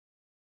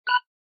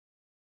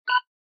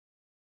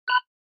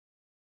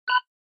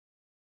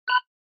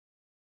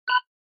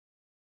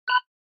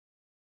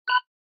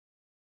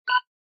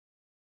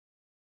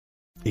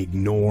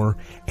ignore,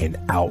 and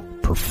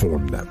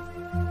outperform them.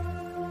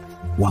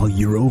 While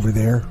you're over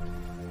there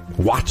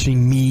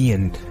watching me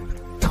and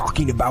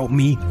talking about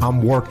me,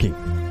 I'm working.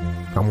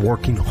 I'm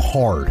working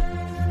hard.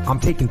 I'm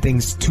taking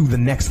things to the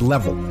next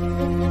level.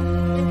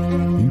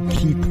 You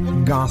keep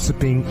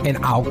gossiping and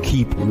I'll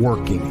keep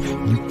working.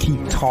 You keep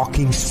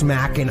talking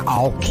smack and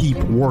I'll keep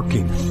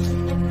working.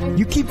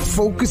 You keep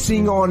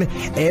focusing on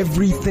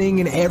everything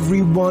and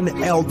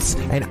everyone else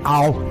and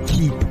I'll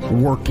keep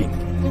working.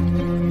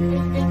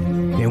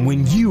 And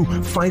when you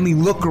finally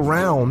look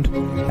around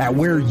at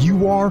where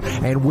you are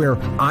and where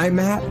I'm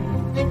at,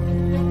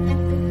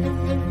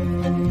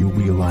 you'll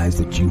realize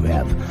that you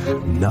have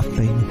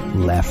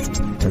nothing left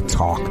to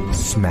talk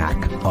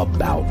smack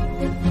about.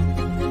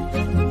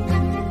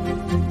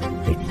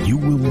 And you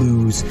will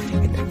lose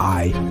and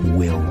I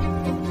will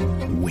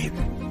win.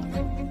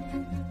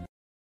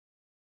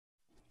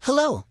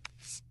 Hello.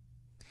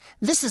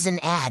 This is an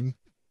ad.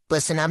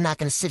 Listen, I'm not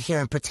going to sit here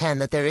and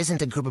pretend that there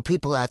isn't a group of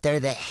people out there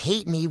that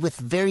hate me with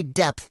the very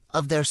depth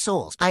of their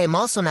souls. I am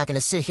also not going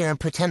to sit here and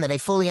pretend that I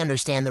fully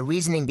understand the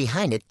reasoning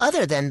behind it,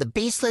 other than the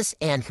baseless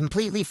and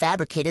completely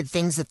fabricated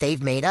things that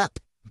they've made up.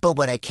 But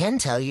what I can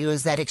tell you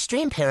is that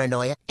extreme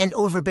paranoia and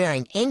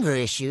overbearing anger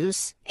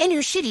issues and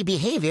your shitty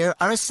behavior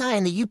are a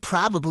sign that you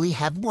probably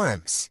have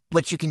worms.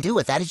 What you can do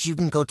with that is you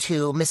can go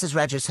to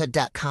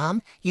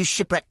mrsrogershood.com, use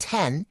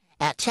shipwreck10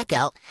 at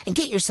checkout, and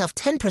get yourself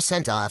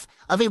 10% off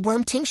of a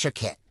worm tincture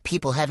kit.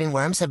 People having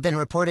worms have been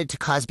reported to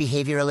cause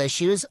behavioral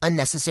issues,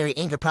 unnecessary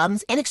anger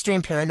problems, and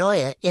extreme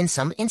paranoia in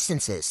some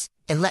instances.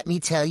 And let me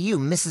tell you,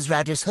 Mrs.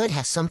 Rogers Hood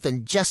has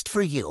something just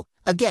for you.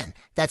 Again,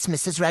 that's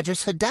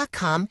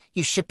mrsrogershood.com,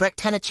 use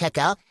shipwreck10 at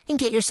checkout, and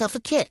get yourself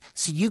a kit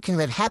so you can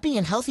live happy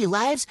and healthy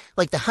lives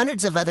like the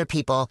hundreds of other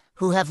people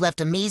who have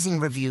left amazing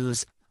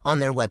reviews on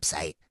their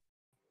website.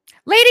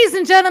 Ladies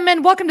and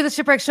gentlemen, welcome to the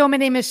Shipwreck Show. My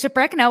name is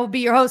Shipwreck, and I will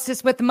be your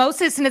hostess with the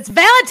mostest, and it's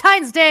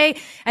Valentine's Day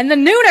and the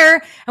nooner,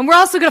 and we're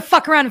also going to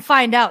fuck around and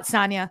find out,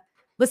 Sonia.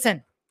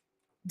 Listen,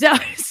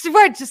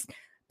 we're just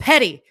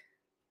petty.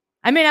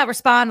 I may not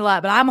respond a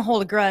lot, but I'm going to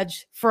hold a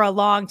grudge for a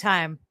long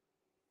time.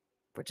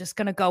 We're just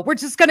going to go. We're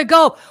just going to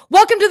go.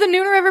 Welcome to the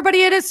nooner,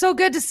 everybody. It is so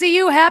good to see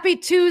you. Happy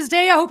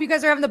Tuesday. I hope you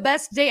guys are having the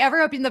best day ever.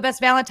 I hope you're having the best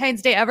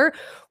Valentine's Day ever.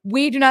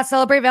 We do not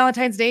celebrate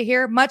Valentine's Day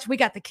here much. We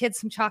got the kids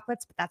some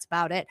chocolates, but that's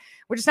about it.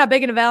 We're just not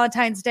big into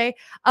Valentine's Day.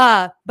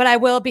 But I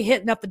will be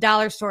hitting up the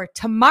dollar store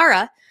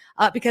tomorrow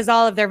because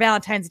all of their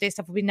Valentine's Day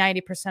stuff will be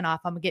 90%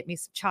 off. I'm going to get me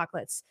some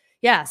chocolates.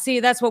 Yeah,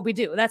 see, that's what we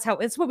do.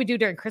 It's what we do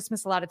during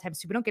Christmas a lot of times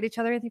too. We don't get each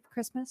other anything for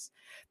Christmas,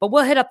 but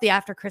we'll hit up the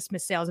after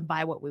Christmas sales and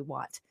buy what we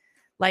want.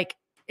 Like,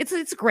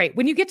 it's great.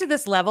 When you get to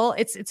this level,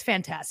 it's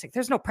fantastic.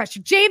 There's no pressure.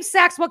 James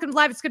Sachs, welcome to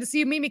live. It's good to see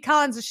you. Mimi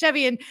Collins, a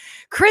Chevy, and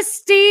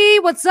Christy.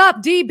 What's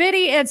up? D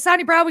Biddy and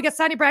Sonny Brown. We got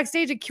Sonny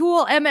Backstage and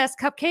Cool MS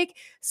Cupcake.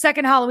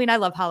 Second Halloween. I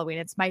love Halloween.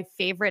 It's my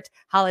favorite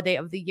holiday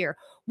of the year.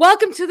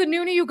 Welcome to the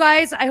Noonie, you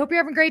guys. I hope you're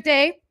having a great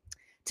day.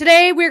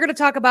 Today, we're going to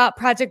talk about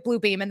Project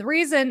Bluebeam. And the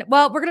reason,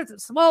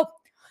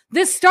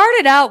 this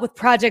started out with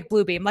Project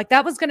Bluebeam. Like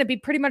that was going to be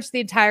pretty much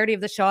the entirety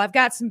of the show. I've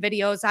got some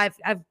videos. I've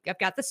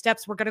got the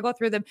steps. We're going to go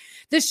through them.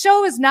 This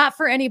show is not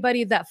for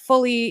anybody that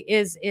fully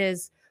is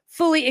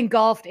fully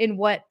engulfed in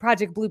what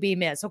Project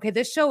Bluebeam is. Okay,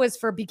 this show is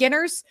for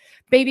beginners,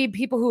 maybe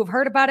people who have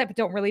heard about it but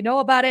don't really know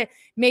about it,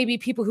 maybe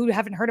people who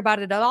haven't heard about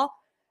it at all.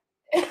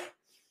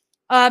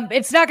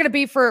 It's not going to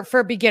be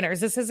for beginners.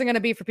 This isn't going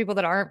to be for people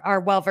that are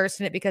well versed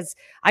in it, because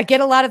I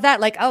get a lot of that.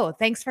 Like, oh,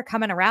 thanks for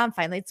coming around.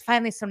 Finally, it's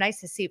finally so nice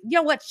to see you. You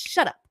know what?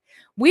 Shut up.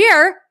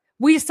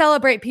 We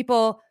celebrate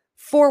people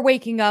for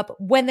waking up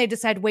when they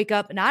decide to wake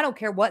up. And I don't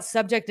care what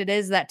subject it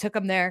is that took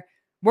them there.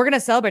 We're going to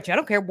celebrate you. I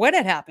don't care when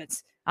it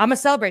happens. I'm going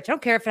to celebrate you. I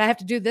don't care if I have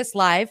to do this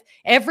live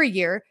every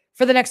year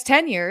for the next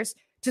 10 years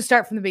to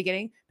start from the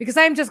beginning, because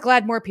I'm just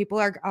glad more people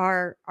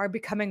are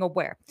becoming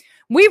aware.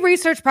 We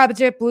researched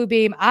Project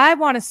Bluebeam, I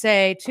want to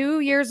say 2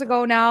 years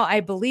ago now.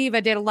 I believe I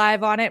did a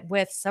live on it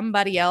with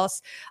somebody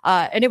else.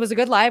 And it was a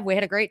good live. We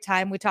had a great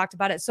time. We talked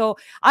about it. So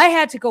I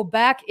had to go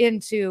back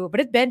but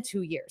it's been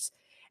 2 years.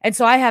 And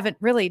so I haven't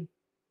really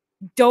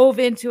dove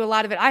into a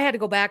lot of it. I had to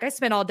go back. I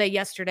spent all day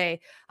yesterday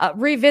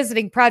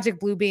revisiting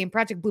Project Bluebeam,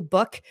 Project Blue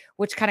Book,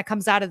 which kind of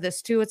comes out of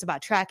this too. It's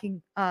about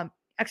tracking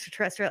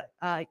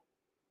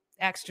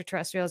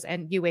extraterrestrials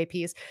and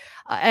UAPs.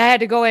 I had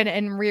to go in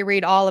and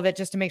reread all of it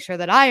just to make sure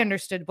that I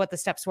understood what the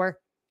steps were.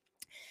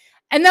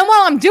 And then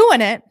while I'm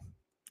doing it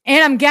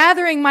and I'm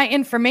gathering my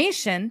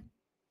information,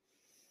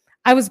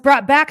 I was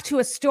brought back to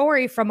a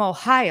story from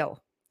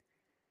Ohio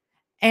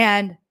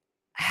and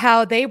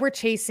how they were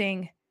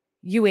chasing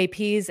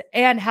UAPs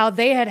and how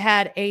they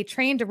had a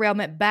train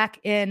derailment back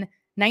in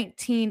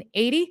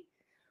 1980.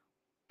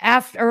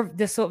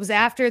 So it was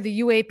after the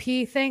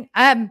UAP thing.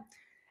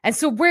 And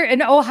so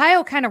and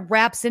Ohio kind of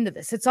wraps into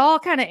this. It's all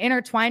kind of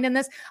intertwined in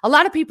this. A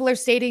lot of people are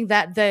stating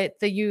that the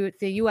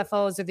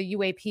UFOs or the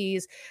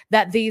UAPs,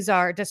 that these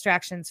are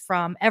distractions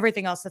from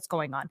everything else that's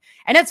going on.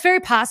 And it's very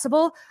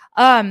possible,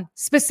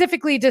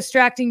 specifically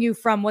distracting you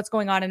from what's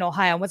going on in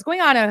Ohio. What's going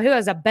on in Ohio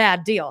is a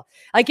bad deal.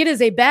 Like, it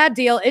is a bad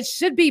deal. It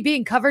should be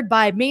being covered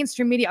by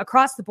mainstream media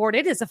across the board.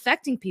 It is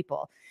affecting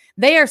people.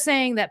 They are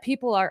saying that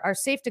people are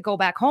safe to go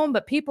back home,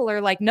 but people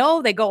are like,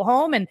 no, they go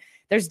home and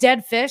there's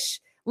dead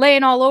fish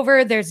laying all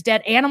over. There's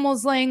dead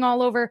animals laying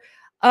all over.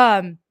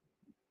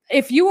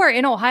 If you are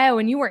in Ohio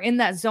and you are in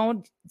that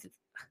zone,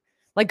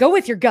 like, go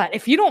with your gut.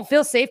 If you don't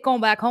feel safe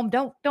going back home,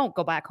 don't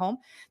go back home.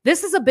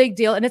 This is a big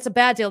deal, and it's a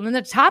bad deal. And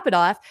then to top it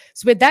off,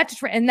 so with that,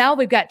 and now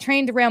we've got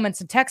train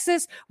derailments in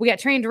Texas. We got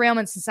train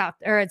derailments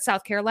in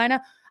South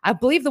Carolina. I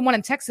believe the one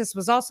in Texas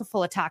was also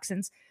full of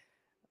toxins.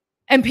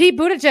 And Pete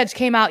Buttigieg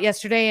came out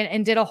yesterday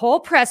and did a whole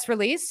press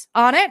release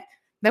on it.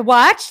 They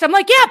watched. I'm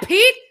like, yeah,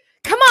 Pete,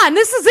 come on,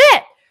 this is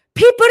it.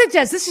 Pete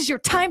Buttigieg, this is your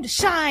time to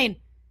shine.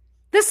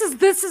 This is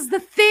the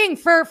thing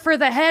for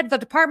the head of the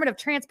Department of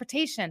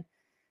Transportation.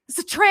 It's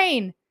a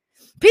train.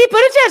 Pete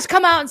Buttigieg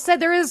come out and said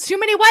there is too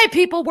many white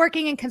people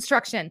working in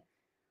construction,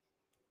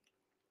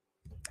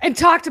 and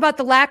talked about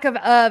the lack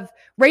of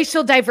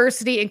racial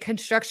diversity in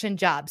construction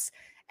jobs,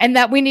 and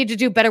that we need to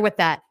do better with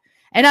that.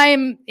 And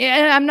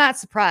I'm not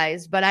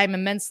surprised, but I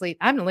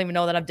don't even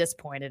know that I'm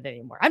disappointed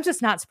anymore. I'm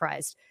just not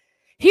surprised.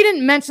 He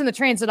didn't mention the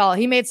trains at all.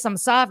 He made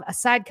a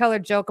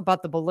side-colored joke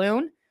about the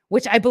balloon,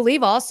 which I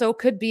believe also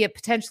could be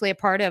potentially a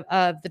part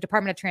of the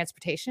Department of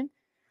Transportation.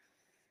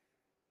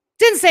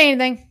 Didn't say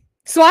anything.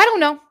 So I don't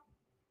know.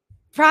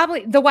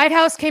 Probably the White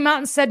House came out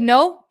and said,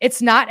 no,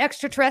 it's not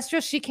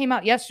extraterrestrial. She came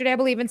out yesterday, I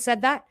believe, and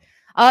said that.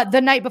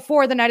 The night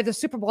before, the night of the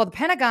Super Bowl, the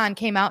Pentagon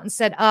came out and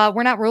said,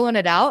 we're not ruling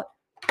it out.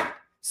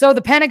 So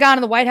the Pentagon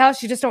and the White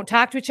House, you just don't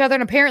talk to each other.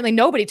 And apparently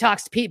nobody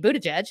talks to Pete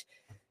Buttigieg.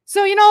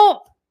 So,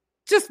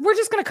 we're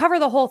just going to cover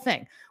the whole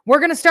thing. We're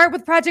going to start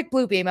with Project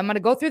Bluebeam. I'm going to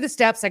go through the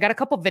steps. I got a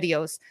couple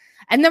videos.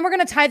 And then we're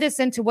going to tie this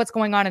into what's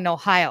going on in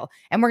Ohio.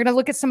 And we're going to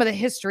look at some of the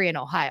history in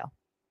Ohio.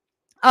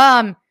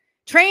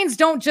 Trains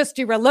don't just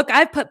derail. Look,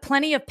 I've put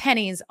plenty of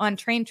pennies on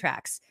train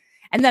tracks.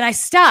 And then I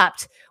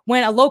stopped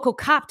when a local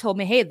cop told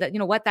me, hey,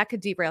 that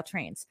could derail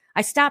trains.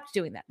 I stopped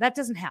doing that. That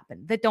doesn't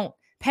happen.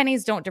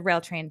 Pennies don't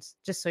derail trains,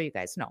 just so you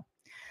guys know.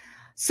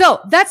 So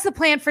that's the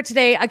plan for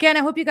today. Again,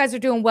 I hope you guys are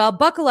doing well.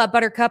 Buckle up,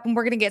 Buttercup, and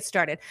we're going to get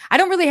started. I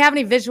don't really have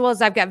any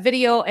visuals. I've got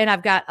video, and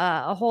I've got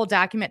a whole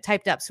document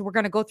typed up. So we're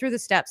going to go through the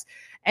steps,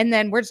 and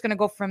then we're just going to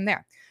go from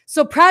there.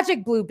 So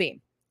Project Bluebeam.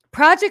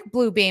 Project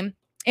Bluebeam,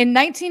 in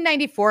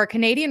 1994, a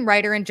Canadian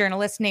writer and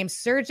journalist named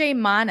Sergei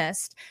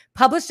Monast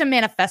published a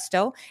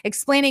manifesto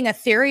explaining a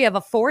theory of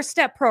a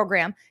 4-step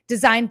program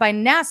designed by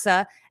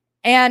NASA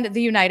and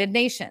the United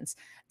Nations.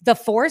 The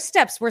 4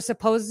 steps were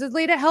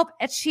supposedly to help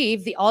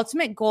achieve the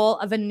ultimate goal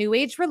of a New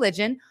Age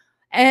religion,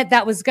 and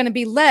that was going to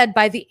be led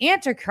by the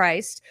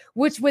Antichrist,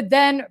 which would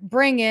then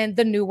bring in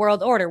the New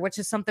World Order, which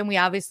is something we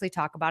obviously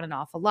talk about an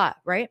awful lot,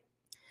 right?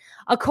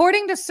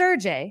 According to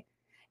Sergei,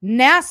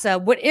 NASA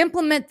would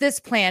implement this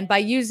plan by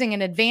using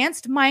an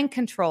advanced mind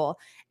control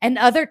and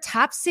other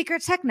top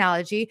secret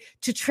technology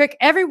to trick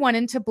everyone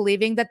into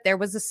believing that there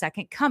was a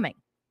second coming.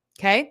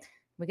 Okay,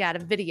 we got a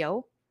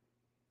video.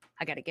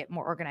 I got to get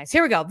more organized.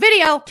 Here we go.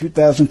 Video.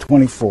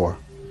 2024,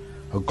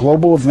 a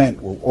global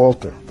event will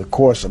alter the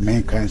course of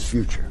mankind's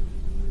future.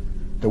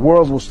 The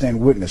world will stand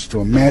witness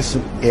to a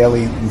massive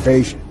alien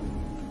invasion.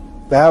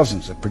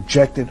 Thousands of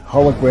projected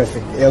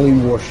holographic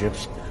alien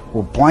warships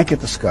will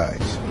blanket the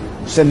skies,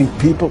 sending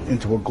people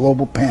into a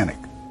global panic.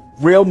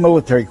 Real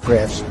military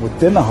crafts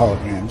within the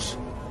holograms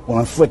will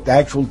inflict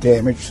actual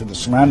damage to the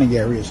surrounding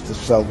areas to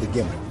sell the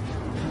gimmick.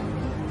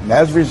 And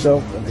as a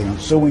result of the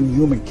ensuing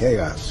human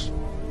chaos,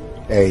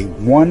 a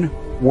one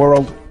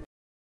world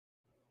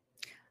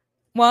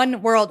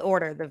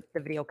order. The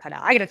video cut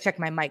out. I got to check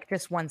my mic.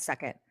 Just 1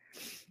 second.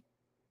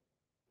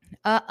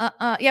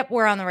 Yep,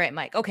 we're on the right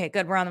mic. Okay,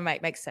 good. We're on the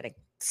mic setting.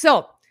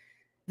 So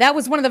that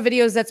was one of the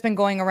videos that's been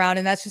going around,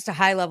 and that's just a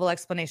high-level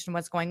explanation of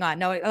what's going on.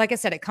 Now, like I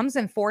said, it comes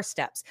in 4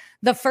 steps.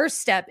 The first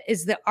step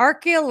is the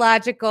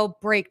archaeological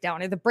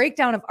breakdown, or the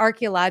breakdown of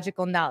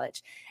archaeological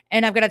knowledge.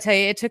 And I've got to tell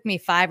you, it took me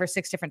 5 or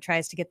 6 different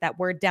tries to get that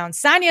word down.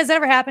 Sonia, has that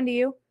ever happened to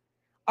you?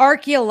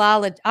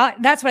 Archaeology.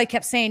 That's what I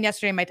kept saying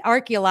yesterday. My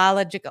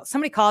archaeological.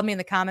 Somebody called me in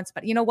the comments,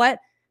 but you know what?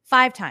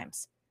 5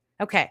 times.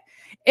 Okay.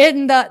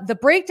 In the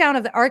breakdown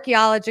of the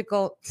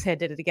archaeological, I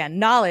did it again,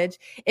 knowledge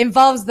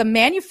involves the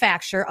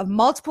manufacture of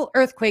multiple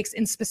earthquakes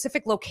in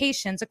specific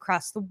locations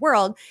across the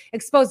world,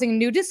 exposing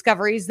new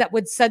discoveries that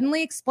would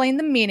suddenly explain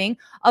the meaning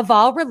of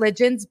all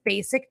religions'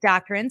 basic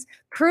doctrines,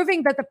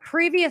 proving that the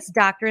previous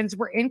doctrines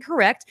were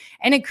incorrect,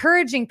 and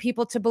encouraging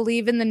people to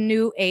believe in the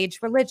New Age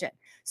religion.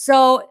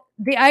 So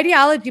the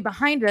ideology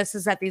behind this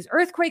is that these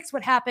earthquakes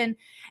would happen,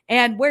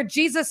 and where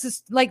Jesus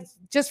is, like,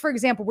 just for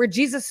example, where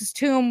Jesus's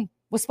tomb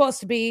was supposed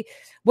to be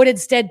would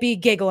instead be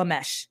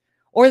Gilgamesh,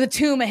 or the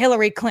tomb of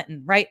Hillary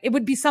Clinton, right? It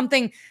would be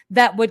something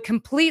that would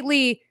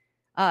completely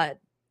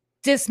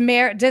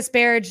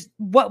disparage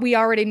what we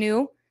already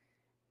knew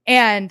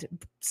and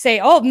say,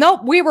 oh,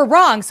 nope, we were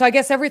wrong. So I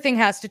guess everything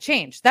has to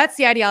change. That's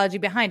the ideology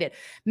behind it.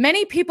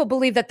 Many people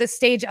believe that this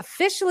stage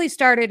officially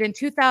started in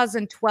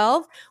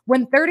 2012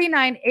 when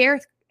 39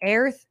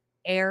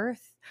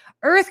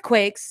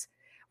 earthquakes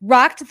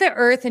rocked the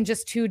earth in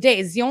just 2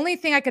 days. The only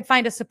thing I could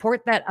find to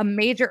support that a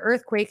major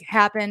earthquake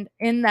happened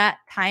in that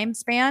time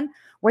span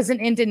was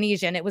in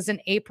Indonesia, and it was in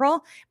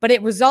April, but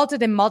it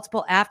resulted in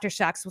multiple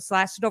aftershocks, which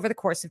lasted over the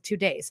course of 2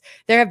 days.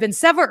 There have been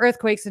several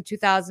earthquakes in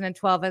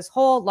 2012 as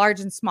whole, large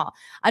and small.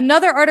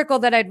 Another article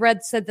that I'd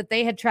read said that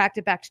they had tracked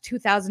it back to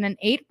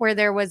 2008, where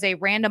there was a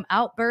random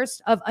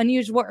outburst of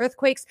unusual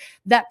earthquakes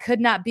that could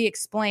not be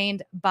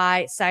explained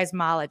by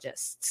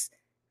seismologists.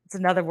 It's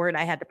another word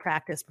I had to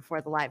practice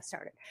before the live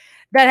started.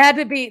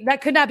 That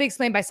could not be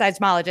explained by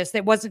seismologists.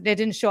 It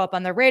didn't show up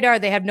on their radar.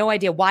 They have no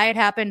idea why it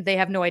happened. They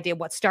have no idea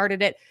what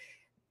started it.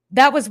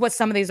 That was what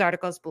some of these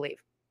articles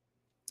believe.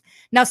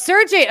 Now,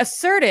 Sergey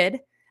asserted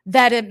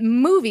that in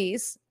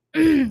movies,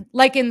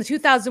 like in the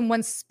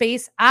 2001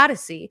 Space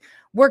Odyssey,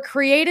 were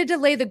created to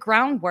lay the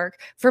groundwork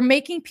for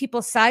making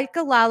people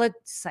psychologically,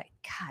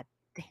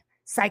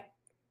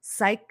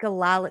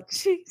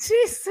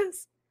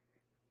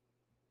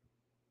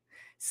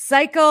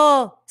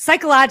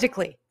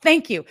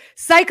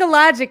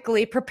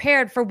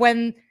 prepared for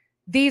when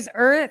these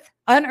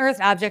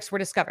unearthed objects were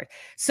discovered.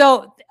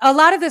 So a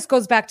lot of this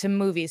goes back to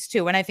movies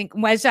too. And I think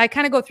as I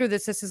kind of go through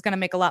this is going to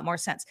make a lot more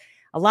sense.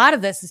 A lot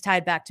of this is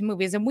tied back to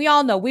movies. And we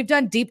all know we've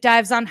done deep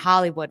dives on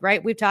Hollywood,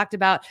 right? We've talked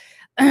about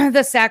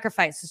the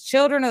sacrifices,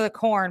 Children of the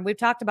Corn. We've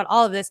talked about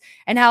all of this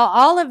and how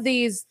all of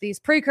these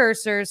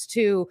precursors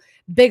to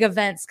big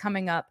events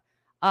coming up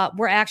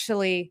were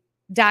actually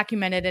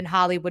documented in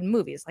Hollywood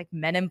movies. Like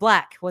Men in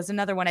Black was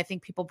another one I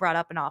think people brought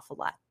up an awful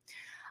lot.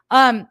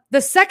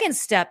 The second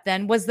step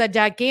then was the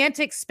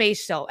gigantic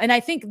space shuttle. And I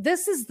think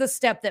this is the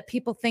step that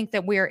people think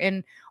that we're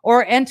in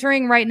or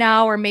entering right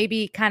now, or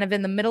maybe kind of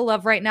in the middle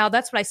of right now.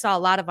 That's what I saw a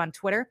lot of on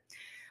Twitter.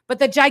 But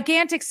the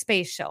gigantic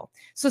space shuttle.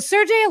 So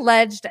Sergey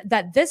alleged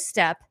that this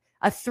step,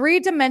 a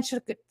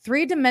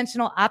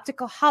three-dimensional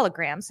optical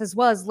holograms, as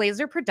well as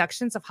laser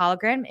productions of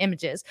hologram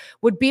images,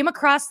 would beam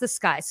across the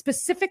sky,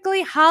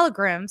 specifically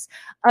holograms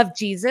of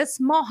Jesus,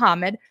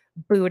 Muhammad,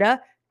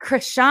 Buddha,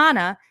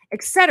 Krishna,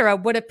 etc.,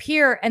 would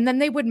appear, and then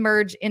they would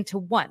merge into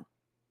one.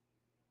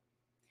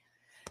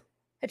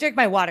 I drank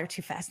my water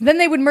too fast. Then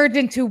they would merge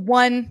into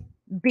one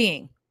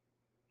being.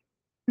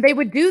 They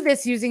would do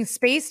this using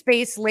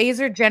space-based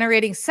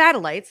laser-generating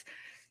satellites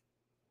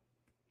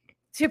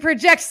to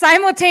project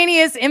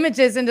simultaneous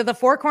images into the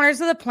four corners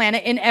of the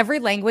planet in every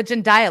language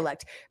and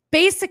dialect.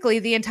 Basically,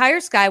 the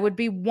entire sky would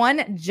be one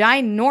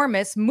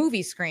ginormous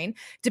movie screen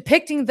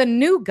depicting the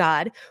new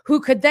God who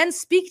could then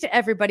speak to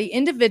everybody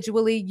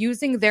individually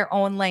using their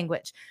own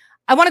language.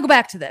 I want to go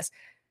back to this.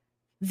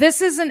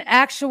 This is an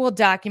actual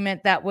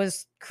document that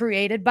was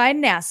created by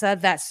NASA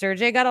that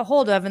Sergey got a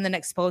hold of and then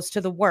exposed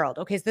to the world.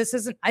 Okay, so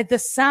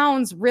this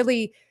sounds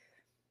really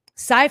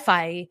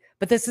sci-fi,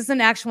 but this is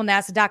an actual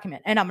NASA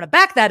document. And I'm going to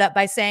back that up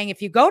by saying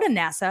if you go to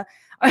NASA,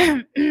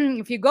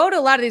 if you go to a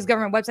lot of these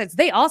government websites,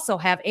 they also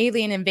have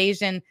alien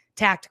invasion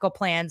tactical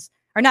plans,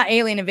 or not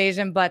alien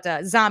invasion, but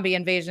zombie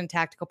invasion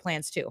tactical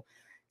plans too.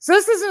 So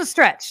this isn't a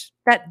stretch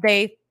that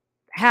they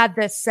had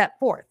this set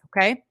forth,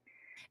 okay?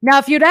 Now,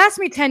 if you'd asked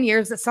me 10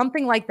 years that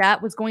something like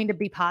that was going to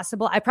be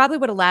possible, I probably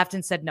would have laughed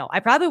and said no.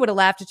 I probably would have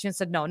laughed at you and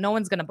said, no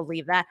one's going to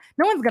believe that.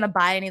 No one's going to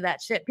buy any of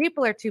that shit.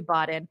 People are too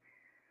bought in.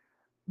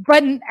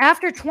 But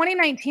after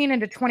 2019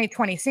 into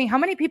 2020, seeing how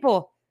many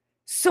people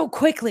so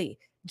quickly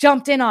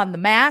jumped in on the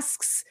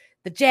masks,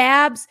 the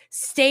jabs,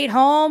 stayed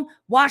home,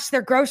 washed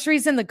their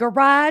groceries in the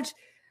garage,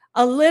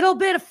 a little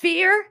bit of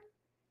fear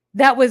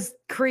that was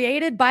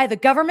created by the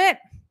government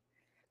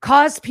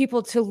caused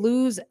people to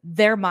lose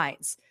their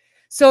minds.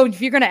 So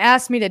if you're going to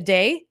ask me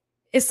today,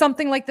 is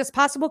something like this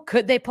possible?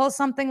 Could they pull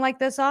something like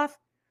this off?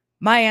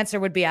 My answer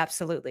would be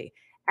absolutely.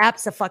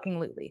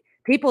 Abso-fucking-lutely.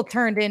 People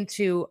turned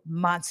into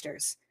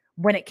monsters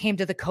when it came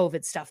to the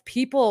COVID stuff.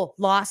 People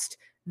lost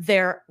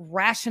their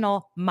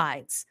rational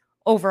minds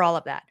over all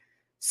of that.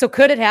 So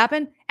could it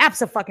happen?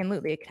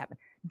 Abso-fucking-lutely it could happen.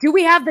 Do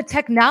we have the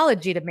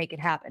technology to make it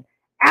happen?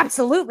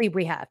 Absolutely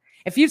we have.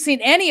 If you've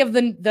seen any of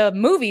the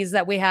movies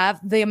that we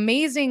have, the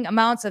amazing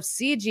amounts of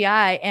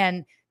CGI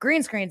and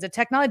green screens and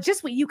technology,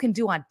 just what you can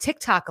do on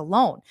TikTok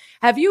alone.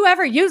 Have you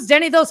ever used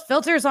any of those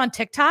filters on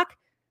TikTok?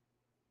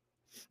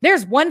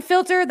 There's one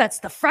filter that's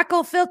the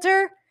freckle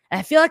filter. And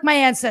I feel like my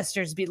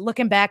ancestors be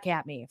looking back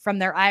at me from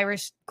their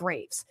Irish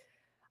graves.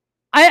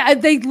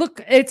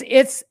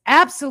 It's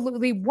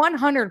absolutely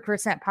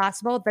 100%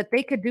 possible that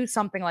they could do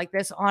something like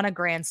this on a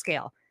grand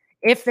scale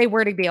if they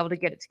were to be able to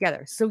get it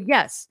together. So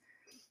yes,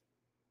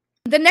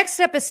 the next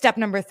step is step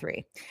number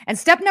 3. And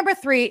step number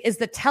 3 is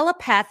the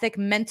telepathic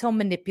mental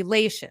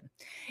manipulation.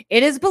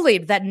 It is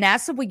believed that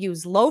NASA will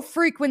use low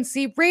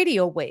frequency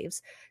radio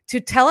waves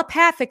to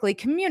telepathically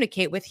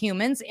communicate with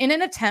humans in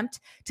an attempt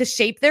to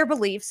shape their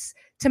beliefs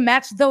to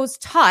match those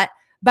taught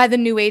by the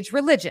New Age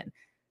religion.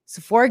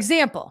 So for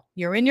example,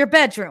 you're in your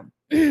bedroom,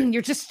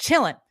 you're just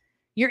chilling,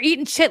 you're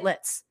eating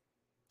chitlets,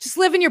 Just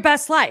living your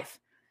best life.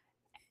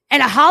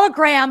 And a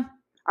hologram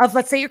of,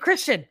 let's say you're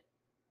Christian.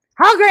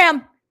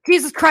 Hologram,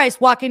 Jesus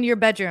Christ, walk into your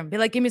bedroom. Be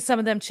like, give me some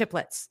of them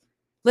chiplets.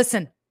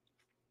 Listen,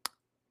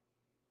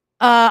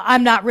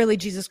 I'm not really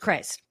Jesus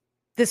Christ.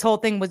 This whole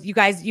thing was, you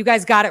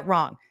guys got it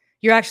wrong.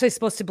 You're actually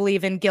supposed to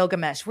believe in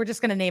Gilgamesh. We're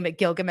just going to name it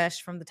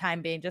Gilgamesh from the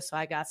time being, just so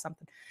I got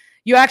something.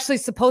 You're actually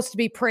supposed to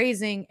be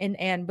praising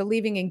and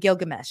believing in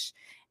Gilgamesh.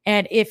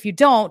 And if you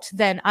don't,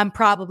 then I'm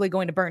probably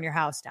going to burn your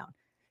house down.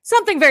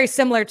 Something very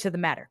similar to the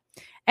matter.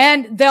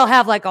 And they'll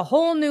have like a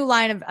whole new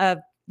line of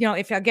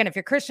if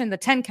you're Christian, the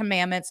 10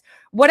 Commandments,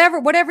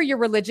 whatever your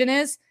religion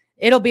is,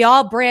 it'll be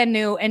all brand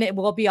new and it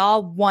will be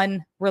all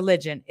one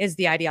religion is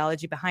the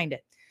ideology behind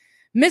it.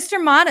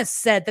 Mr. Manas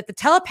said that the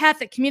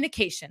telepathic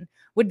communication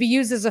would be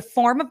used as a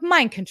form of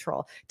mind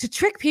control to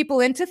trick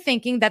people into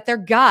thinking that their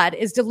God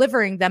is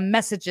delivering them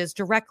messages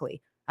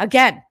directly.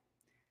 Again,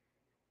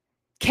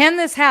 can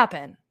this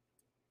happen?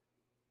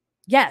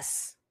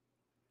 Yes.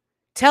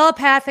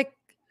 Telepathy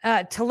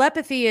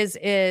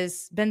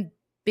is been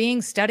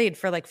being studied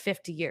for like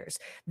 50 years.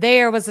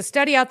 There was a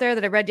study out there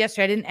that I read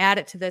yesterday. I didn't add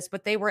it to this,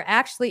 but they were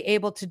actually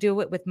able to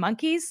do it with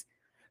monkeys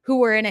who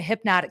were in a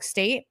hypnotic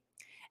state.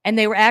 And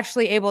they were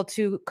actually able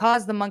to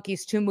cause the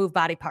monkeys to move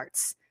body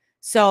parts.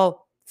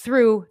 So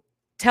through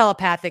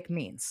telepathic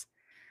means.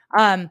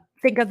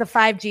 Think of the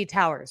 5G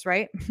towers,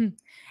 right?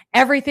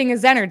 Everything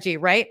is energy,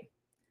 right?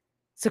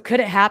 So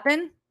could it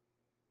happen?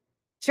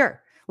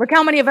 Sure. Look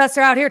how many of us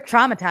are out here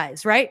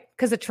traumatized, right?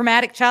 Because of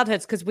traumatic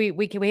childhoods, because we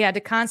had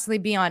to constantly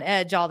be on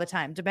edge all the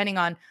time, depending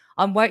on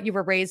what you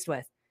were raised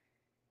with.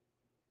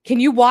 Can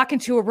you walk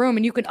into a room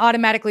and you can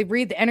automatically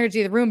read the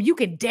energy of the room? You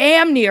can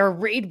damn near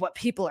read what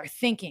people are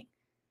thinking.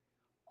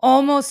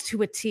 Almost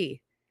to a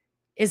T.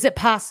 Is it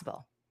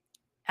possible?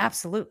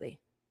 Absolutely.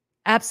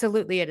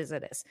 Absolutely it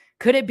is.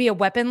 Could it be a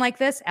weapon like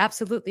this?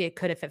 Absolutely it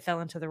could if it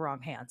fell into the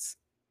wrong hands.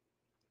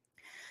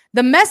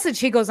 The message,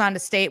 he goes on to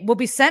state, will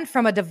be sent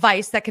from a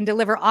device that can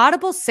deliver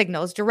audible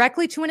signals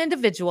directly to an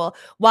individual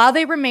while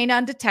they remain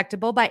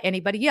undetectable by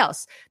anybody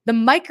else. The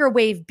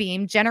microwave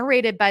beam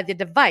generated by the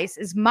device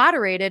is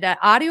moderated at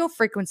audio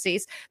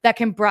frequencies that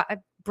can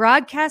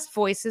broadcast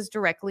voices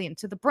directly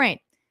into the brain.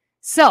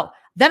 So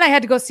then I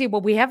had to go see,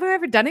 well, we have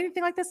ever done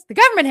anything like this? The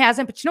government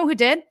hasn't, but you know who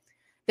did?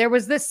 There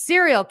was this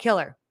serial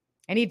killer,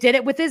 and he did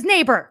it with his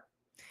neighbor,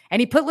 and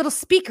he put little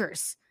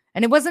speakers,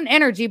 and it wasn't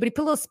energy, but he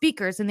put little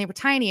speakers, and they were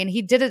tiny, and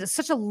he did it at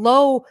such a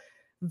low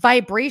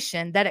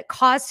vibration that it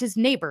caused his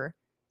neighbor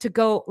to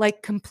go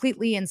like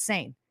completely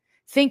insane,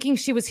 thinking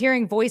she was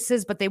hearing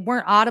voices, but they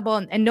weren't audible,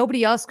 and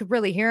nobody else could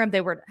really hear him.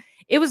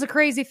 It was a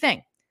crazy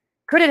thing.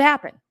 Could it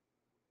happen?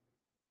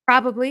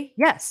 Probably,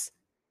 yes,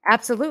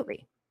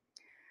 absolutely.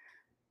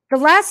 The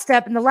last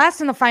step, and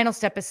the final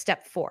step is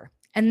step 4.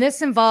 And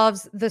this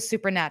involves the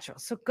supernatural.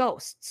 So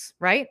ghosts,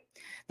 right?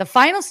 The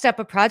final step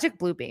of Project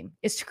Bluebeam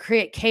is to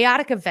create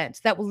chaotic events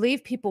that will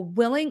leave people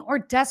willing or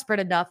desperate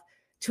enough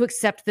to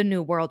accept the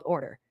new world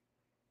order.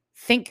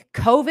 Think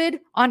COVID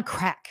on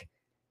crack.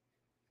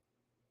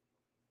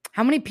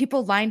 How many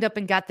people lined up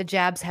and got the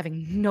jabs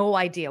having no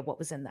idea what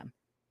was in them?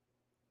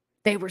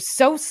 They were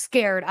so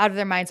scared out of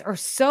their minds or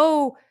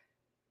so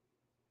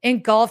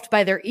engulfed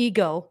by their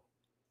ego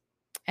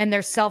and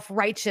their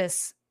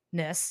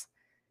self-righteousness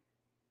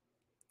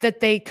that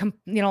they,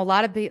 a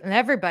lot of people, and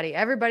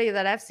everybody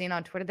that I've seen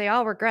on Twitter, they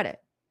all regret it.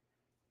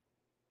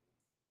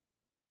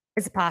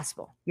 Is it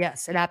possible?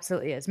 Yes, it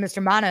absolutely is.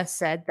 Mr. Mana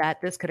said that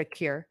this could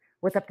occur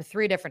with up to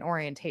 3 different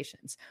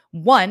orientations.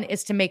 One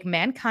is to make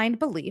mankind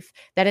believe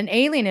that an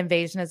alien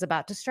invasion is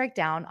about to strike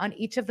down on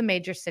each of the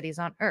major cities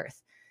on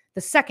Earth.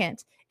 The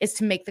second is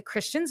to make the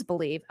Christians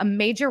believe a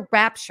major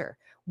rapture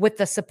with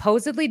the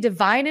supposedly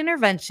divine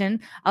intervention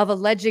of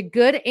alleged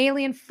good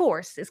alien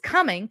force is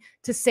coming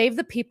to save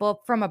the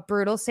people from a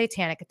brutal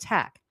satanic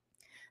attack.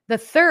 The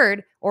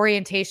third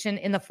orientation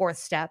in the 4th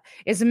step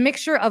is a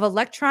mixture of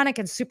electronic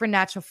and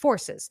supernatural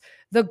forces.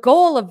 The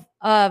goal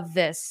of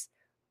this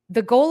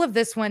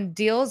one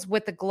deals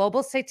with the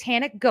global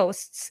satanic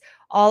ghosts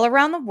all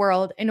around the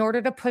world in order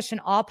to push an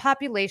all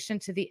population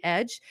to the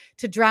edge,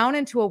 to drown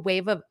into a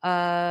wave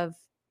of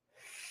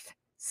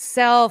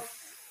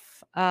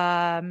self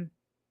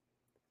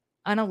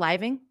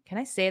unaliving. Can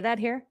I say that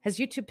here? Has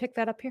YouTube picked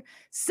that up here?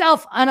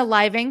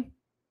 Self-unaliving.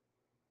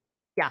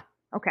 Yeah.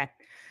 Okay.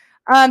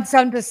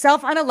 So the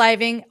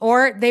self-unaliving,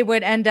 or they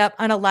would end up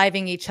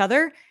unaliving each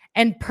other,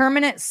 and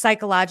permanent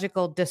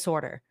psychological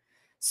disorder.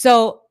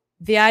 So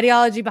the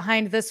ideology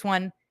behind this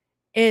one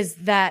is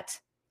that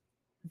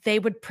they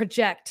would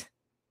project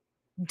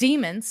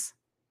demons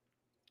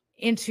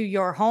into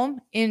your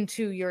home,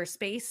 into your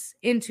space,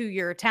 into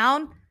your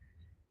town.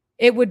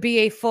 It would be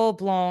a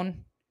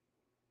full-blown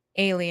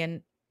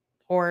alien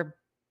or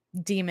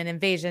demon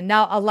invasion.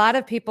 Now, a lot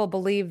of people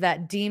believe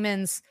that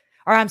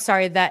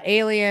that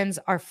aliens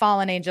are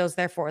fallen angels,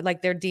 therefore,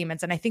 like they're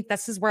demons. And I think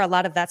this is where a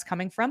lot of that's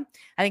coming from.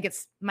 I think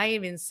might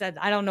even said,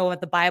 I don't know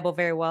what the Bible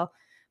very well,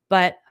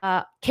 But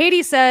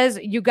Katie says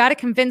you got to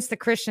convince the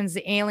Christians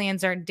the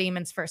aliens aren't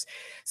demons first.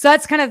 So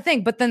that's kind of the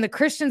thing. But then the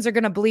Christians are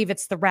going to believe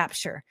it's the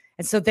rapture.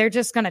 And so they're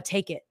just going to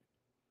take it.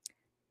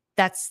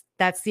 That's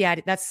the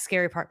idea. That's the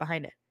scary part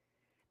behind it.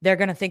 They're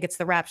going to think it's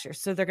the rapture.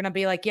 So they're going to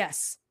be like,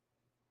 yes.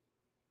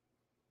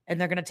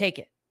 And they're going to take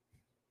it.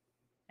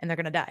 And they're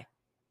going to die.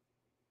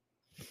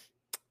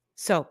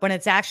 So when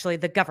it's actually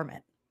the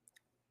government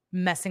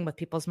messing with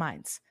people's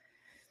minds.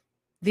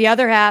 The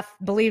other half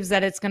believes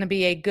that it's going to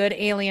be a good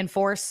alien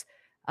force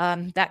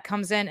that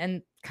comes in.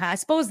 And I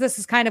suppose this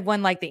is kind of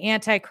when like the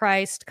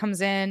Antichrist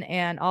comes in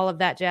and all of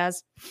that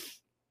jazz.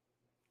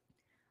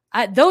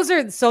 Those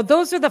are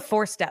the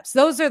 4 steps.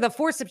 Those are the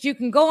 4 steps. You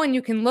can go and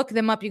you can look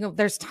them up.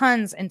 There's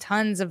tons and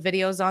tons of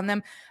videos on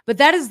them, but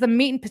that is the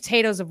meat and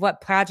potatoes of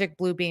what Project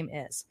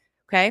Bluebeam is.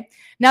 Okay.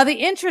 Now, the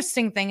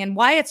interesting thing and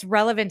why it's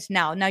relevant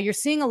now you're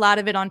seeing a lot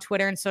of it on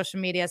Twitter and social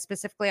media,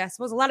 specifically, I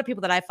suppose a lot of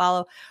people that I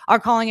follow are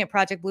calling it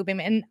Project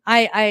Bluebeam. And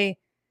I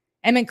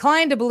am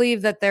inclined to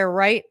believe that they're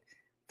right,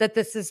 that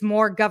this is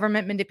more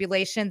government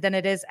manipulation than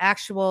it is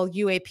actual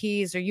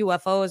UAPs or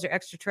UFOs or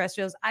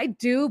extraterrestrials. I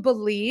do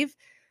believe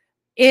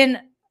in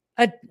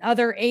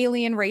other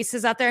alien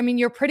races out there. I mean,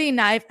 you're pretty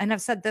naive. And I've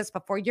said this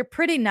before, you're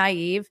pretty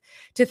naive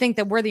to think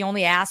that we're the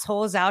only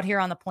assholes out here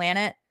on the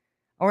planet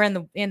or in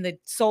the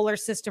solar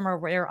system or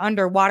we're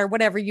underwater,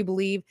 whatever you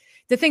believe,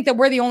 to think that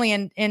we're the only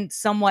in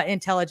somewhat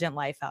intelligent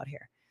life out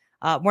here.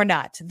 We're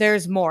not.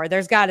 There's more.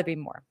 There's got to be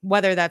more.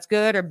 Whether that's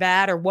good or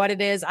bad or what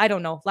it is, I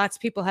don't know. Lots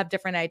of people have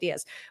different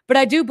ideas. But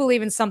I do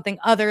believe in something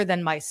other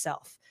than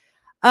myself.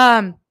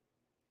 So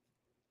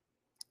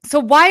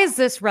why is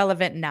this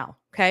relevant now?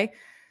 Okay.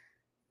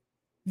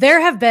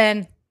 There have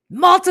been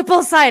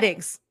multiple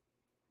sightings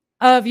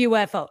of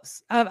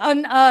UFOs, of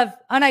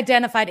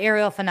unidentified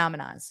aerial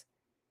phenomena.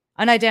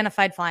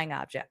 Unidentified flying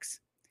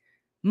objects,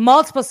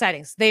 multiple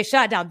sightings. They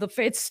shot down.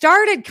 It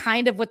started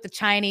kind of with the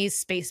Chinese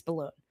space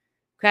balloon.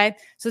 Okay.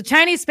 So the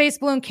Chinese space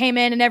balloon came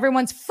in and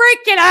everyone's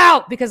freaking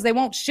out because they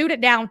won't shoot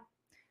it down.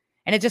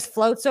 And it just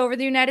floats over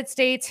the United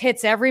States,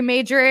 hits every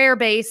major air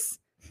base.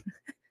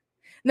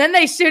 Then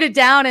they shoot it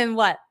down in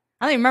what?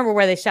 I don't even remember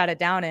where they shot it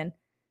down in.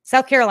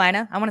 South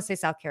Carolina. I want to say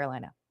South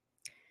Carolina.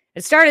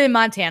 It started in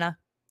Montana.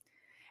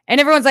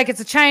 And everyone's like, it's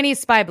a Chinese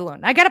spy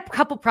balloon. I got a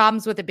couple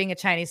problems with it being a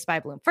Chinese spy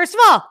balloon. First of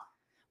all,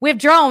 we have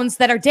drones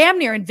that are damn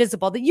near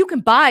invisible that you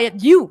can buy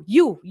at you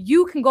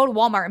can go to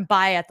Walmart and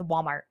buy at the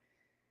Walmart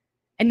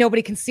and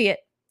nobody can see it.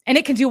 And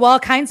it can do all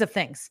kinds of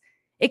things.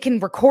 It can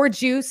record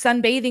you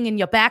sunbathing in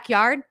your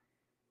backyard.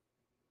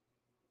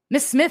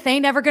 Miss Smith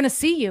ain't ever going to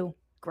see you.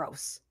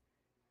 Gross.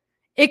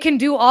 It can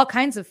do all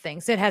kinds of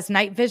things. It has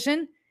night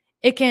vision.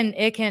 It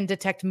can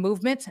detect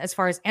movement as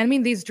far as, I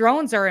mean, these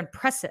drones are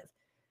impressive.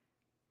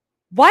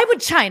 Why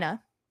would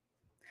China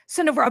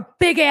send over a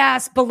big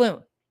ass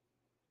balloon?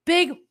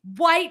 Big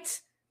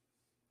white,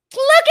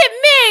 look at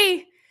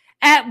me,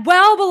 at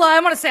well below,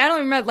 I want to say, I don't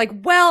even remember, like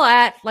well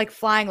at like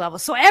flying level.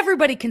 So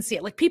everybody can see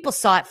it. Like people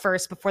saw it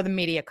first before the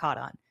media caught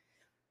on.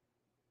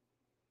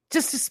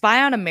 Just to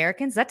spy on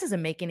Americans? That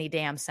doesn't make any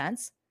damn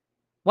sense.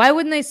 Why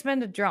wouldn't they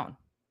spend a drone?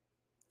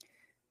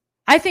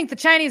 I think the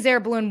Chinese air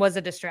balloon was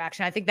a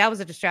distraction. I think that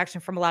was a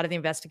distraction from a lot of the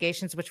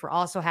investigations, which were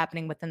also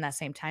happening within that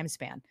same time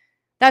span.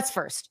 That's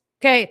first.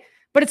 Okay.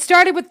 But it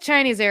started with the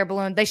Chinese air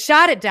balloon. They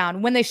shot it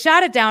down. When they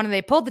shot it down and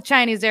they pulled the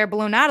Chinese air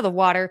balloon out of the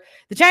water,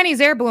 the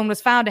Chinese air balloon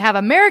was found to have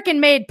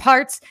American-made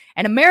parts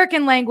and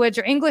American language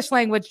or English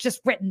language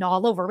just written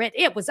all over it.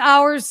 It was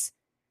ours.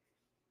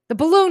 The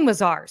balloon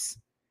was ours.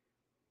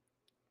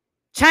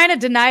 China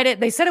denied it.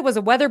 They said it was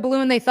a weather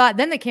balloon, they thought.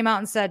 Then they came out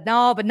and said,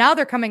 no, but now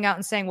they're coming out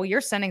and saying, well, you're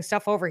sending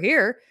stuff over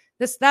here.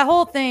 That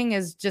whole thing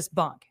is just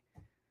bunk.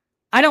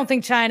 I don't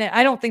think China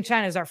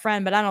is our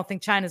friend, but I don't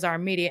think China is our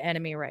immediate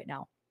enemy right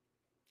now.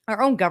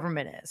 Our own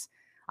government is.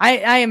 I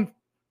am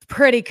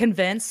pretty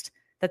convinced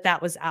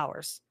that was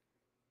ours.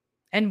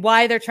 And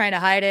why they're trying to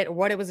hide it or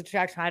what it was a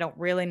distraction, I don't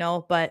really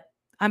know, but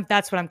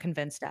that's what I'm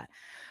convinced at.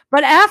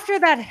 But after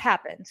that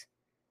happened,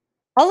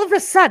 all of a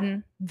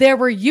sudden, there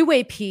were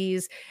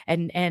UAPs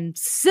and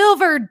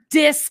silver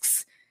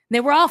discs.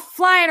 They were all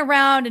flying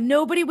around and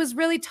nobody was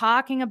really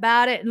talking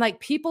about it. And like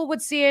people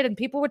would see it and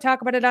people would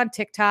talk about it on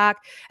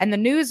TikTok and the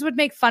news would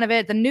make fun of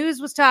it. The news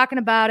was talking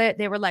about it.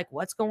 They were like,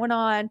 what's going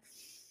on?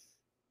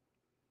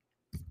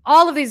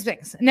 All of these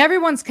things. And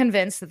everyone's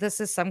convinced that this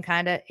is some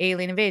kind of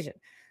alien invasion.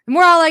 And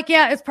we're all like,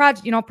 yeah, it's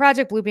Project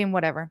Bluebeam,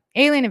 whatever.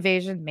 Alien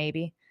invasion,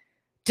 maybe.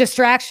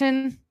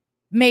 Distraction,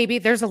 maybe.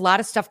 There's a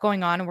lot of stuff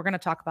going on, and we're going to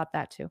talk about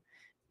that too.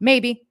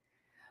 Maybe.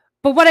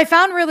 But what I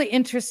found really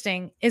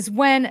interesting is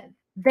when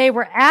they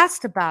were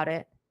asked about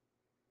it,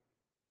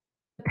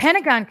 the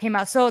Pentagon came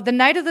out. So the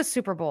night of the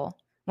Super Bowl,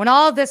 when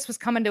all of this was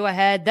coming to a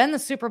head, then the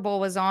Super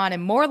Bowl was on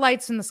and more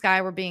lights in the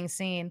sky were being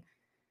seen.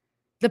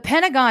 The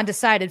Pentagon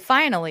decided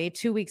finally,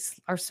 2 weeks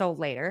or so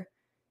later,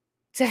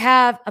 to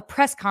have a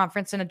press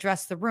conference and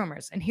address the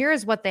rumors. And here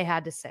is what they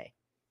had to say.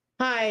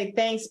 Hi,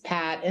 thanks,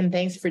 Pat, and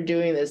thanks for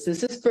doing this.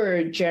 This is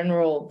for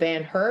General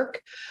Van Herk.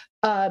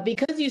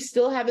 Because you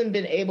still haven't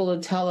been able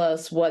to tell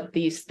us what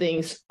these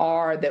things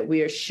are that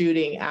we are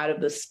shooting out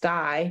of the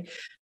sky,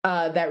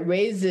 that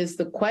raises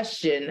the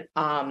question,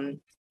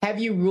 have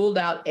you ruled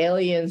out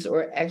aliens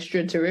or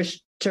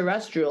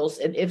extraterrestrials?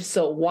 And if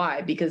so,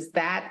 why? Because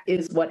that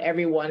is what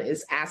everyone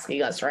is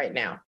asking us right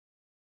now.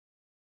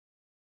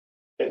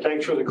 Yeah,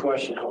 thanks for the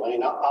question,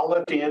 Helene. I'll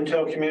let the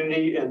intel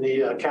community and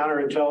the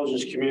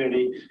counterintelligence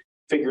community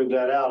figure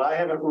that out. I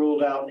haven't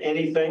ruled out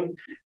anything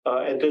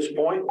at this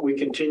point. We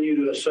continue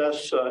to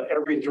assess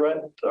every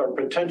threat or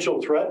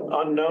potential threat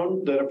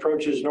unknown that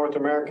approaches North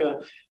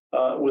America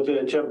with an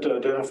attempt to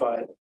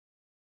identify it.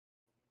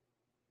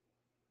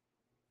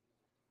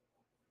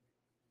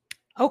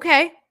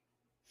 Okay.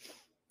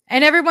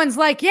 And everyone's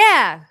like,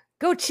 yeah,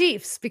 go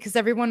Chiefs, because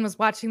everyone was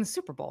watching the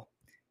Super Bowl.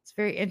 It's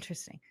very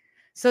interesting.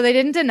 So they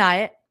didn't deny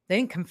it. They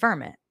didn't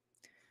confirm it.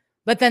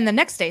 But then the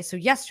next day, so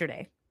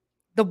yesterday,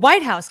 the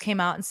White House came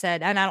out and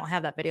said, and I don't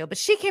have that video, but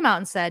she came out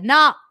and said,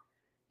 no,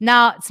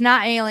 it's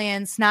not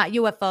aliens, it's not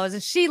UFOs.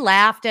 And she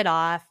laughed it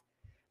off.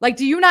 Like,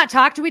 do you not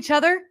talk to each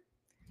other?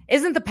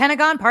 Isn't the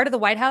Pentagon part of the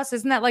White House?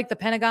 Isn't that like the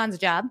Pentagon's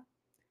job?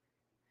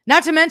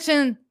 Not to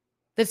mention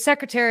the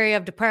Secretary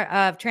of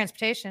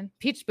Transportation,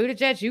 Pete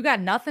Buttigieg. You got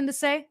nothing to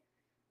say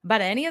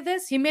about any of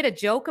this? He made a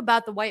joke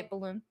about the white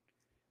balloon.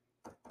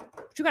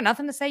 But you got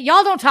nothing to say?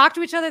 Y'all don't talk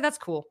to each other? That's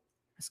cool.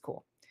 That's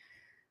cool.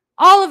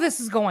 All of this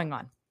is going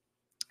on.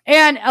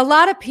 And a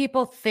lot of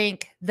people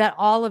think that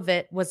all of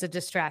it was a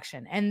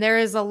distraction. And there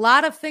is a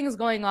lot of things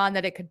going on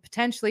that it could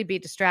potentially be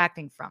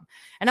distracting from.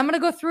 And I'm going to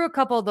go through a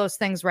couple of those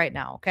things right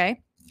now,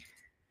 okay?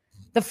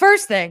 The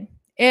first thing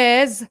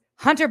is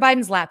Hunter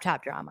Biden's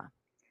laptop drama.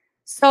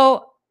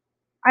 So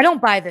I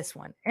don't buy this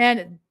one.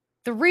 And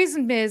the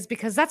reason is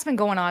because that's been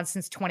going on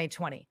since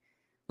 2020.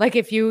 Like,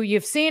 if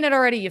you've seen it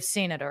already, you've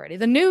seen it already.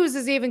 The news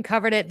has even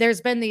covered it. There's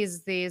been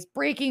these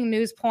breaking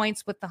news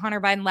points with the Hunter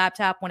Biden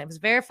laptop when it was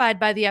verified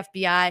by the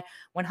FBI,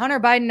 when Hunter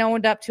Biden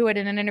owned up to it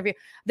in an interview.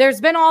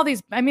 There's been all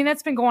these, I mean,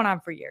 that's been going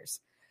on for years.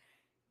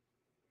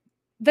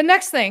 The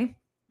next thing,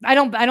 I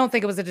don't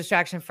think it was a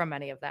distraction from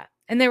any of that.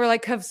 And they were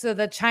like, so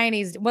the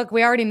Chinese, look,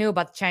 we already knew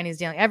about the Chinese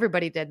dealing.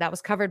 Everybody did. That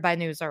was covered by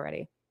news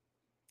already.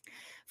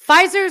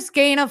 Pfizer's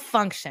gain of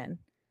function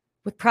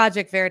with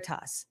Project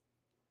Veritas.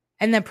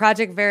 And then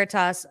Project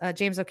Veritas,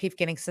 James O'Keefe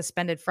getting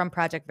suspended from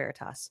Project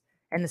Veritas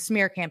and the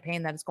smear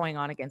campaign that is going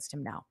on against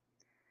him now.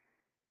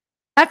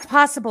 That's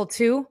possible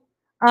too.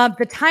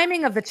 The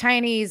timing of the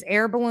Chinese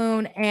air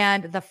balloon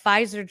and the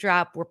Pfizer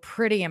drop were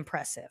pretty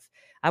impressive.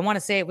 I want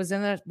to say it was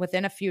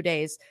within a few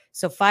days.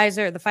 So the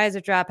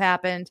Pfizer drop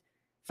happened.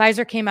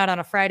 Pfizer came out on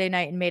a Friday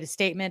night and made a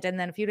statement. And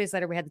then a few days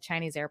later, we had the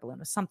Chinese air balloon.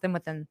 It was something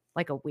within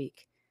like a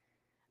week.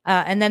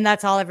 And then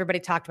that's all everybody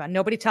talked about.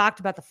 Nobody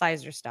talked about the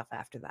Pfizer stuff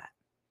after that.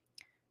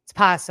 It's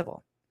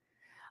possible.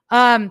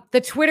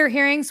 The Twitter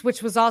hearings,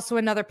 which was also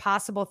another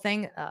possible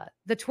thing.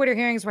 The Twitter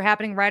hearings were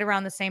happening right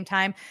around the same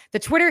time. The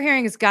Twitter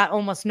hearings got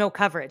almost no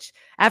coverage.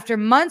 After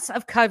months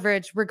of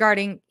coverage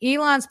regarding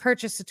Elon's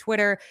purchase of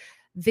Twitter,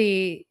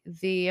 the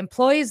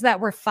employees that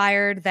were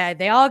fired, that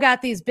they all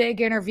got these big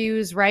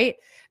interviews, right?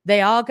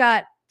 They all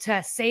got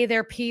to say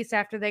their piece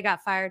after they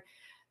got fired.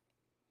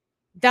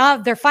 Now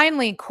they're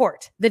finally in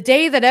court. The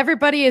day that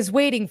everybody is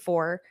waiting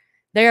for,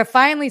 they are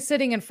finally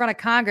sitting in front of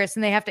Congress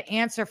and they have to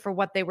answer for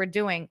what they were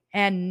doing.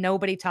 And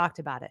nobody talked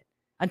about it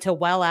until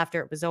well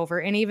after it was over.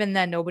 And even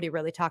then, nobody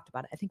really talked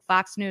about it. I think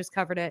Fox News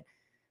covered it.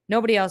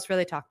 Nobody else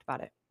really talked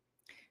about it.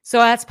 So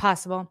that's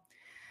possible.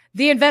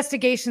 The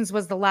investigations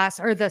was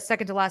the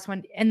second to last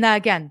one. And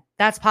again,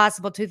 that's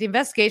possible too. The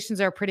investigations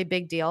are a pretty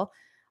big deal.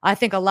 I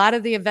think a lot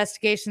of the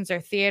investigations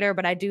are theater,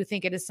 but I do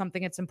think it is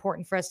something that's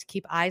important for us to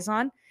keep eyes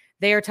on.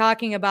 They are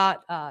talking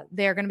about,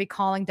 they're going to be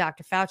calling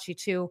Dr. Fauci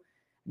too,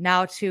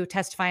 now to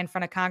testify in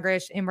front of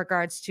Congress in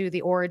regards to the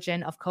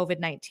origin of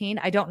COVID-19.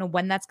 I don't know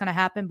when that's going to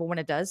happen, but when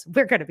it does,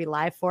 we're going to be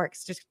live for it.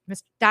 It's just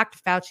Dr.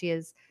 Fauci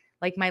is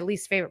like my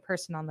least favorite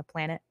person on the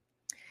planet.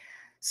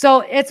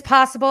 So it's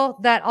possible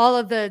that all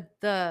of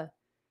the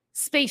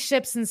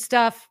spaceships and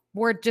stuff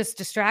were just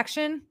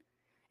distraction.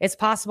 It's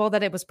possible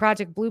that it was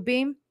Project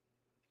Bluebeam.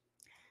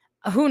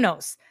 Who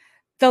knows?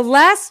 The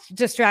last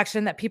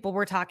distraction that people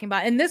were talking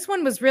about, and this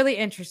one was really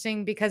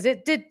interesting because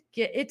it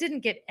didn't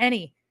get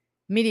any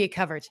media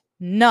coverage,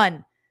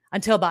 none,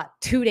 until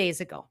about 2 days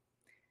ago.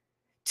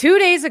 2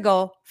 days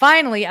ago,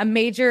 finally, a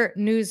major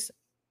news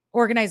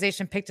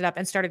organization picked it up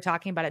and started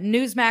talking about it.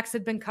 Newsmax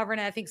had been covering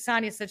it. I think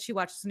Sonia said she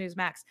watches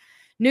Newsmax.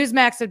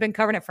 Newsmax had been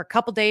covering it for a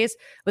couple days,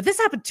 but this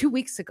happened 2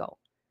 weeks ago.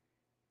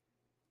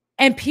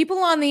 And people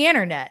on the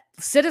internet,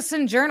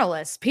 citizen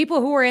journalists,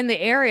 people who were in the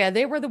area,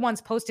 they were the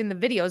ones posting the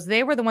videos.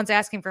 They were the ones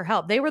asking for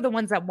help. They were the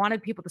ones that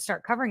wanted people to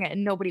start covering it,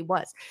 and nobody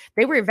was.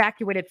 They were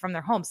evacuated from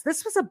their homes.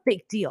 This was a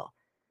big deal.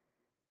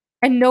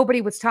 And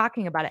nobody was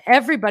talking about it.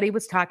 Everybody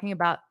was talking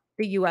about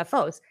the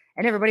UFOs.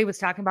 And everybody was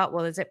talking about,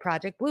 well, is it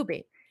Project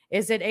Bluebeam?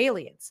 Is it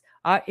aliens?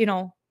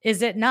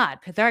 Is it not?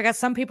 But I got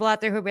some people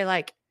out there who be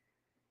like,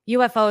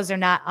 UFOs are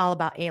not all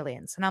about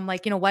aliens. And I'm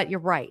like, you know what? You're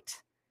right.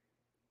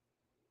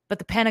 But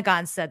the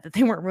Pentagon said that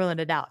they weren't ruling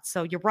it out.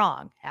 So you're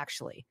wrong,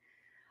 actually.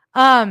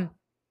 I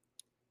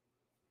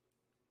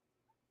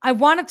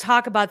want to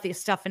talk about this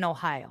stuff in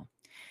Ohio.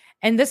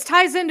 And this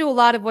ties into a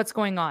lot of what's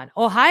going on.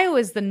 Ohio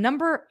is the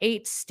number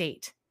 8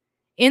 state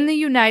in the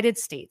United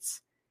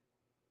States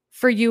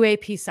for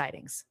UAP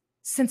sightings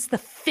since the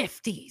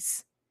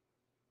 50s.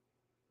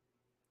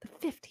 The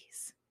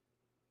 50s.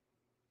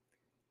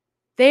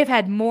 They've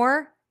had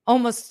more,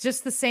 almost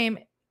just the same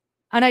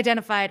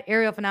unidentified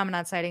aerial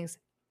phenomenon sightings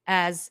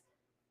as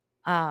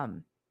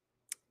New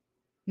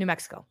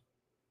Mexico.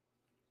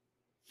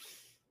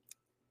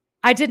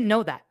 I didn't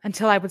know that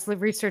until I was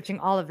researching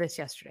all of this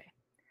yesterday.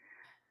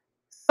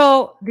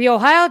 So the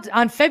Ohio,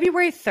 on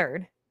February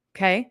 3rd,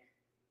 okay,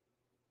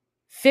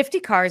 50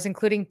 cars,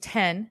 including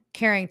 10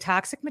 carrying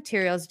toxic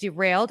materials,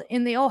 derailed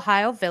in the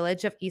Ohio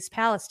village of East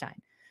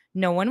Palestine.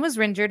 No one was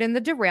injured in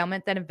the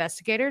derailment that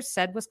investigators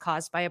said was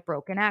caused by a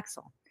broken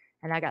axle.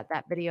 And I got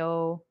that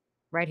video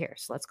right here.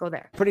 So let's go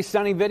there. Pretty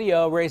stunning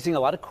video raising a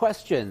lot of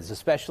questions,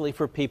 especially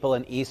for people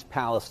in East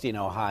Palestine,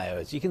 Ohio.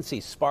 As you can see,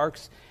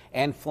 sparks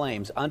and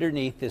flames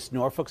underneath this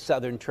Norfolk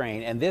Southern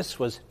train. And this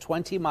was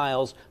 20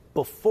 miles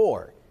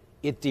before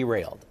it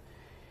derailed.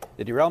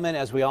 The derailment,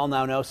 as we all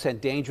now know,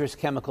 sent dangerous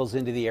chemicals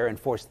into the air and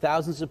forced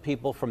thousands of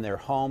people from their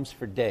homes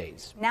for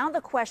days. Now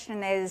the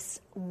question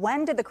is,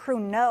 when did the crew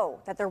know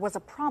that there was a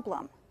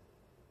problem?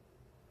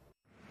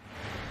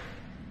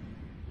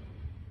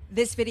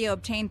 This video,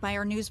 obtained by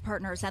our news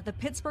partners at the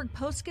Pittsburgh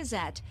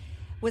Post-Gazette,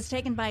 was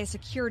taken by a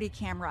security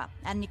camera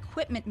at an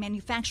equipment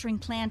manufacturing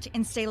plant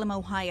in Salem,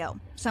 Ohio,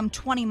 some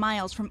 20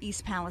 miles from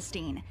East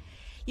Palestine.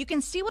 You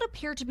can see what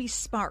appear to be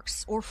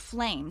sparks or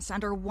flames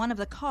under one of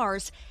the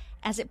cars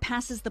as it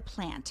passes the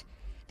plant.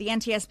 The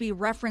NTSB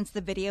referenced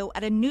the video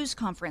at a news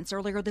conference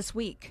earlier this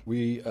week.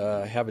 We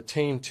have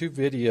obtained 2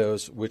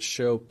 videos which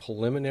show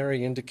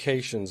preliminary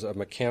indications of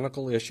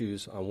mechanical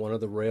issues on one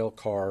of the rail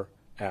car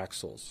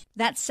axles.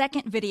 That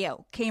second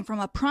video came from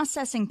a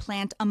processing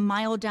plant a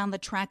mile down the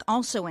track,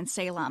 also in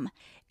Salem.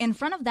 In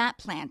front of that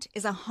plant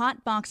is a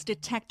hot box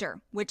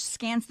detector, which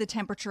scans the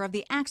temperature of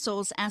the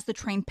axles as the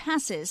train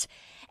passes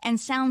and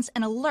sounds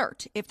an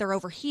alert if they're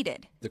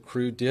overheated. The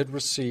crew did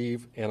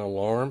receive an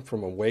alarm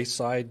from a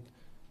wayside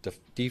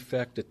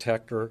defect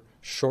detector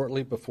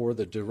shortly before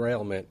the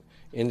derailment,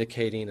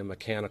 indicating a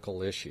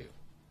mechanical issue.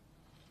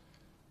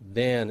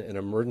 Then an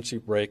emergency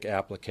brake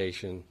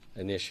application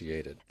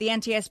initiated. The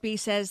NTSB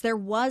says there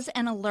was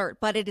an alert,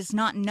 but it is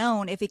not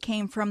known if it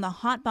came from the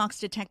hot box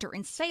detector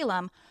in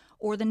Salem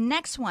or the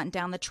next one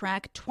down the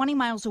track 20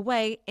 miles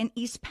away in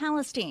East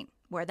Palestine,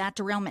 where that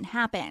derailment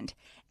happened.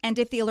 And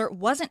if the alert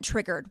wasn't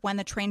triggered when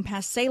the train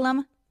passed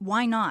Salem,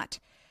 why not?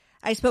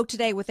 I spoke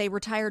today with a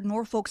retired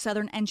Norfolk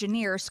Southern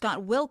engineer,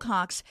 Scott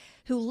Wilcox,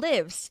 who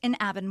lives in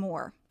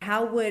Avonmore.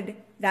 How would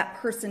that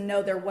person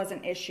know there was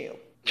an issue?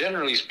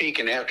 Generally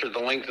speaking, after the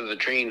length of the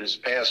train has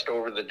passed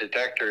over the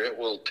detector, it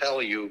will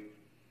tell you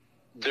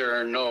there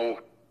are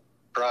no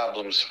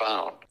problems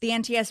found. The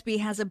NTSB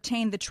has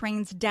obtained the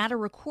train's data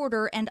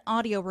recorder and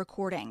audio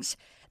recordings.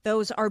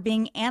 Those are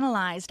being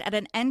analyzed at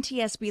an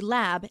NTSB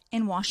lab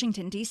in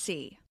Washington,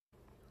 D.C.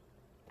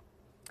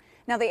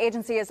 Now, the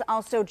agency is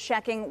also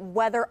checking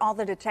whether all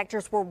the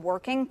detectors were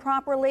working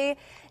properly.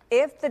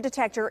 If the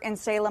detector in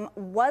Salem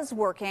was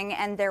working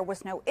and there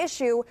was no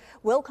issue,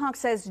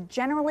 Wilcox says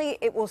generally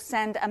it will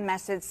send a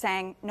message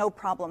saying no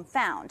problem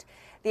found.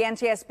 The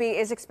NTSB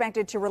is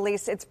expected to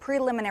release its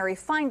preliminary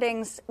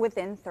findings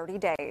within 30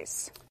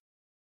 days.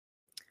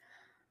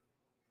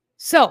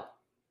 So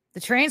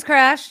the trains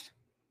crashed.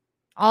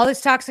 All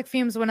these toxic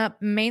fumes went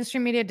up.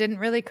 Mainstream media didn't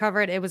really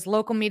cover it. It was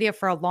local media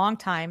for a long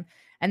time.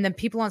 And then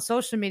people on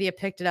social media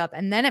picked it up.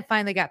 And then it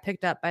finally got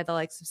picked up by the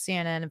likes of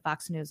CNN and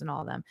Fox News and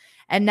all of them.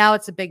 And now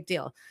it's a big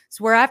deal.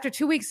 So we're after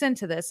 2 weeks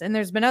into this, and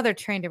there's been other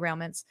train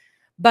derailments.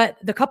 But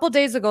the couple of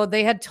days ago,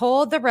 they had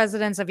told the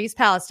residents of East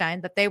Palestine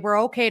that they were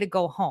okay to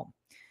go home.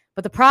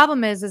 But the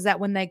problem is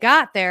that when they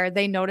got there,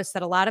 they noticed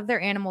that a lot of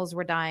their animals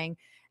were dying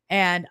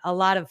and a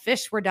lot of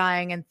fish were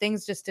dying, and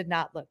things just did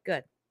not look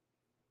good.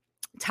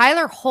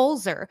 Tyler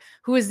Holzer,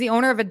 who is the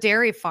owner of a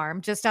dairy farm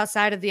just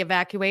outside of the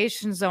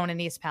evacuation zone in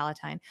East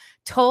Palestine,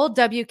 told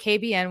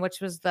WKBN, which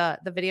was the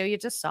video you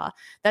just saw,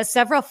 that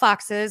several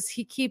foxes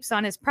he keeps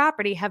on his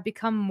property have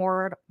become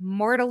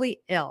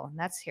mortally ill.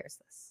 And here's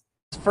this.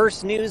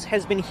 First News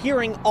has been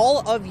hearing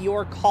all of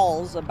your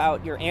calls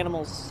about your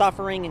animals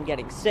suffering and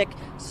getting sick,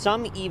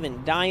 some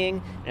even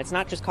dying. And it's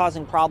not just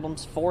causing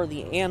problems for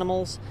the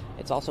animals,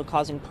 it's also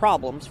causing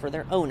problems for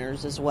their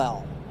owners as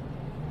well.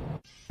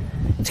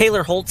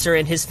 Taylor Holzer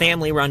and his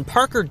family run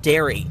Parker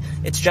Dairy.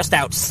 It's just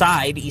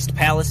outside East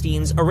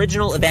Palestine's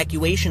original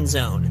evacuation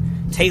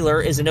zone.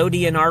 Taylor is an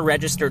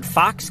ODNR-registered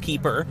fox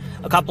keeper.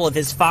 A couple of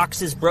his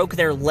foxes broke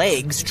their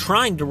legs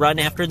trying to run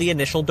after the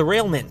initial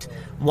derailment.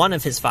 One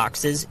of his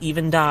foxes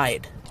even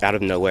died. Out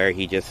of nowhere,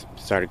 he just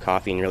started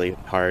coughing really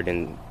hard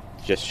and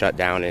just shut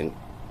down, and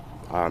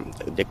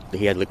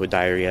he had liquid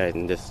diarrhea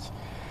and just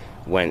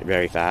went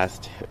very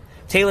fast.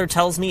 Taylor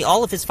tells me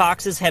all of his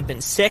foxes have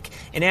been sick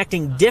and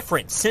acting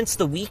different since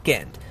the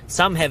weekend.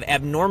 Some have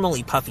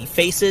abnormally puffy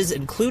faces,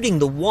 including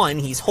the one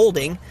he's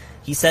holding.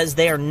 He says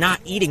they are not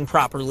eating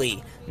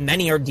properly.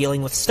 Many are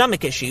dealing with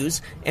stomach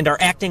issues and are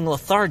acting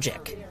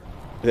lethargic.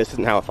 This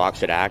isn't how a fox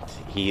should act.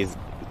 He's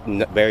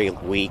very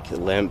weak,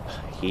 limp.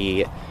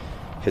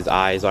 His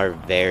eyes are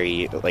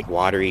very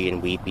watery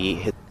and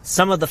weepy.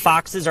 Some of the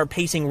foxes are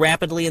pacing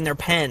rapidly in their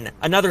pen,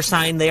 another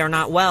sign they are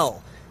not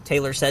well.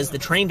 Taylor says the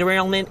train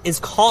derailment is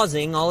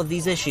causing all of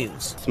these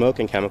issues. Smoke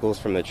and chemicals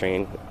from the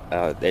train,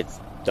 it's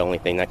the only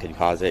thing that could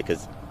cause it,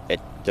 because it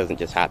doesn't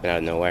just happen out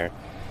of nowhere.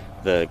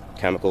 The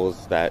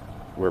chemicals that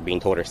we're being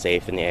told are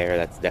safe in the air,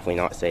 that's definitely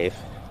not safe.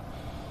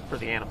 For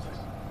the animals?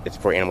 It's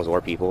for animals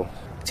or people.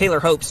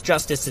 Taylor hopes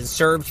justice is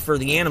served for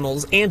the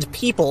animals and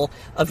people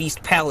of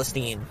East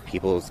Palestine.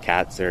 People's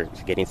cats are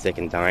getting sick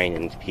and dying,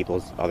 and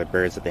people's other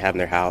birds that they have in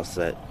their house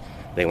that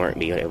they weren't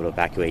being able to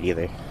evacuate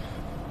either.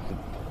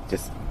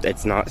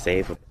 It's not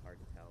safe.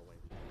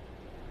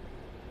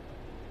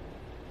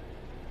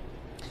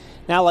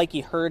 Now, like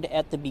you heard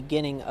at the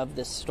beginning of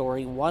this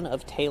story, one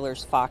of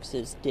Taylor's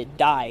foxes did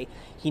die.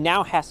 He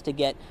now has to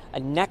get a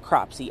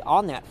necropsy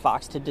on that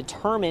fox to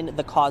determine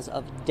the cause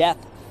of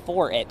death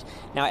for it.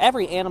 Now,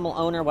 every animal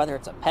owner, whether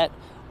it's a pet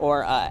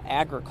or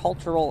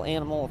agricultural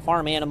animal, a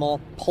farm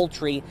animal,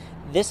 poultry,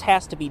 this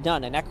has to be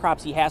done. A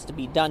necropsy has to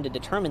be done to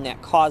determine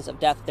that cause of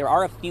death. There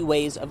are a few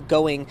ways of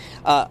going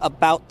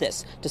about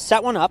this. To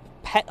set one up,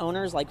 pet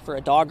owners, like for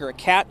a dog or a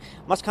cat,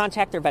 must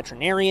contact their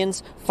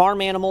veterinarians.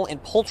 Farm animal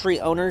and poultry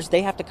owners,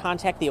 they have to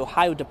contact the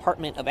Ohio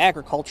Department of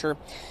Agriculture.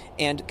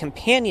 And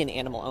companion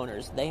animal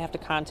owners, they have to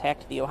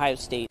contact the Ohio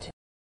State.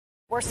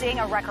 We're seeing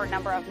a record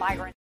number of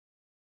migrants.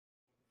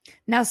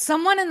 Now,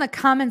 someone in the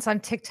comments on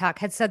TikTok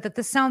had said that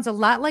this sounds a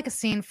lot like a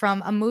scene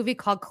from a movie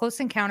called Close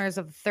Encounters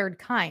of the Third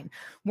Kind,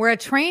 where a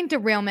train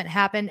derailment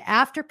happened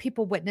after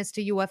people witnessed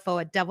a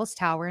UFO at Devil's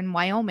Tower in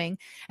Wyoming,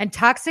 and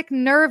toxic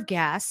nerve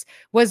gas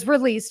was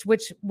released,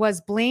 which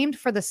was blamed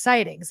for the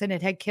sightings, and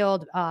it had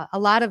killed a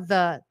lot of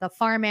the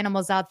farm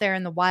animals out there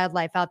and the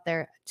wildlife out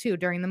there, too,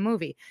 during the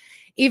movie.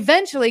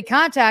 Eventually,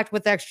 contact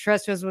with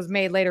extraterrestrials was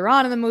made later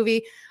on in the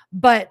movie,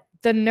 but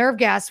the nerve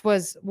gas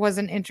was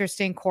an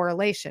interesting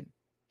correlation.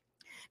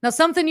 Now,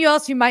 something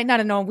else you might not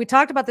have known, we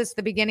talked about this at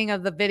the beginning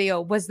of the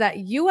video, was that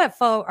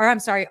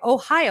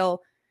Ohio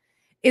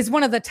is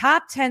one of the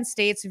top 10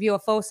 states of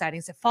UFO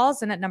sightings. It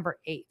falls in at number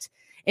 8.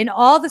 In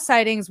all the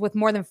sightings, with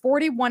more than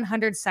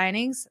 4,100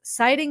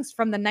 sightings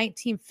from the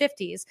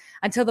 1950s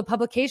until the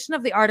publication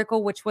of the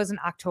article, which was in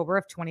October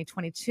of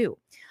 2022.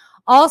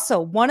 Also,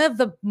 one of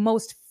the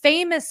most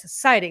famous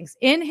sightings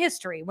in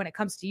history when it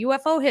comes to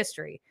UFO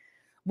history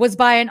was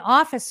by an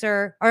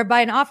officer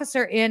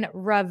in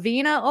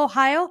Ravenna,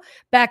 Ohio,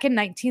 back in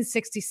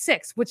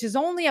 1966, which is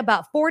only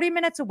about 40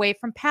 minutes away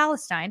from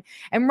Palestine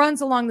and runs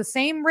along the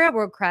same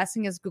railroad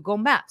crossing as Google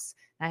Maps.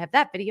 I have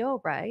that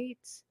video right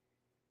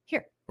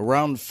here.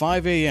 Around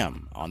 5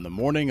 a.m. on the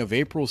morning of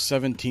April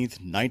 17th,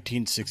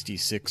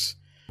 1966,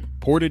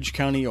 Portage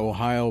County,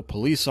 Ohio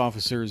police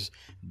officers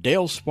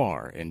Dale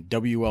Spar and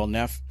W.L.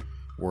 Neff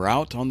were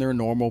out on their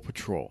normal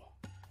patrol.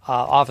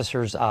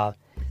 Officers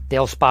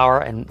Dale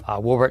Spar and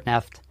Wilbert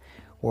Neff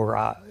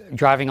were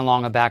driving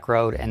along a back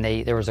road, and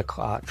there was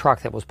a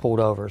truck that was pulled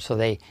over. So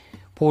they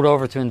pulled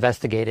over to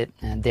investigate it,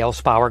 and Dale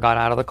Spar got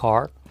out of the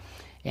car,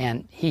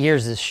 and he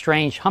hears this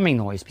strange humming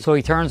noise. So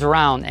he turns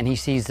around, and he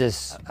sees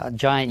this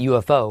giant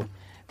UFO.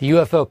 The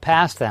UFO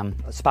passed them.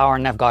 Spar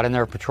and Neff got in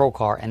their patrol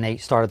car, and they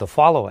started to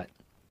follow it.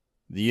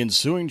 The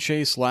ensuing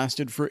chase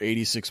lasted for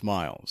 86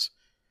 miles.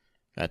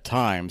 At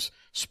times,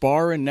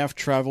 Spar and Neff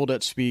traveled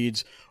at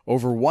speeds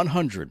over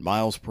 100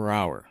 miles per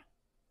hour.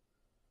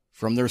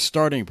 From their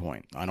starting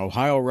point on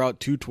Ohio Route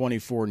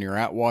 224 near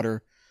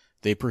Atwater,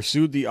 they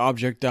pursued the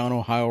object down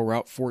Ohio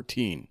Route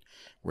 14,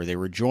 where they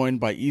were joined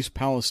by East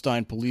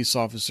Palestine police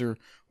officer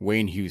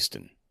Wayne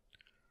Houston.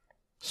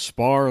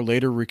 Spar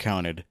later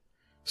recounted,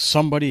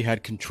 somebody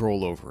had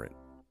control over it.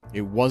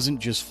 It wasn't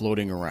just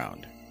floating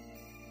around.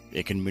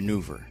 It can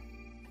maneuver.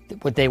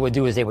 What they would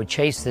do is they would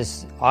chase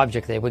this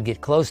object, they would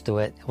get close to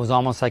it. It was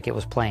almost like it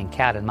was playing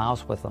cat and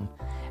mouse with them,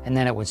 and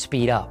then it would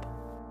speed up.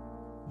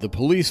 The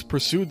police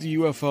pursued the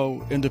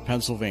UFO into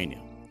Pennsylvania,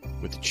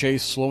 with the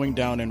chase slowing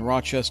down in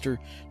Rochester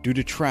due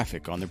to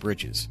traffic on the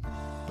bridges.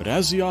 But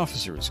as the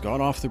officers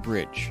got off the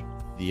bridge,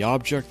 the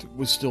object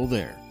was still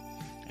there,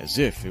 as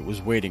if it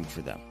was waiting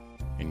for them.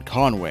 In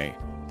Conway,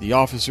 the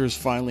officers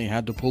finally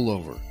had to pull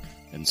over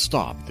and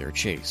stop their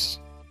chase.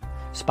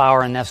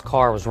 Spar and Neff's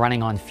car was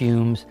running on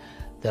fumes.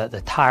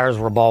 The tires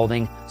were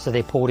balding, so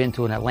they pulled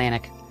into an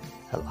Atlantic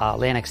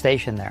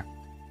station there.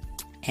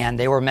 And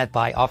they were met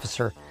by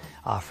Officer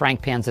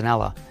Frank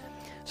Panzanella.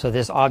 So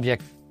this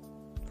object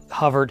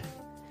hovered,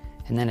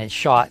 and then it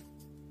shot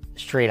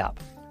straight up,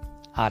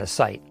 out of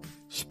sight.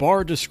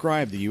 Spar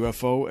described the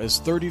UFO as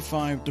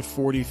 35 to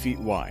 40 feet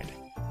wide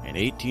and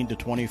 18 to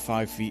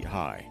 25 feet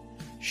high,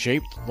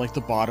 shaped like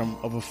the bottom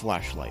of a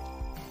flashlight.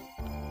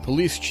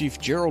 Police Chief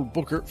Gerald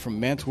Bookert from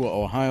Mantua,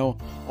 Ohio,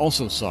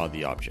 also saw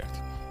the object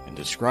and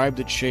described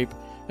its shape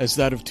as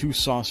that of two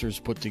saucers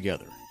put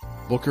together.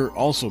 Booker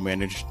also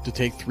managed to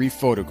take 3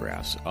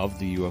 photographs of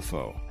the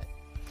UFO.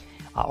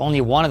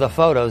 Only one of the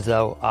photos,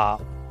 though,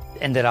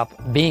 ended up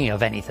being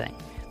of anything.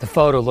 The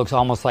photo looks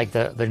almost like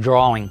the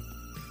drawing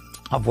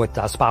of what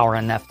Spauer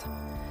and Neft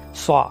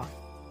saw.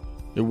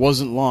 It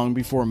wasn't long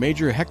before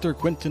Major Hector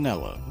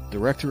Quintanilla,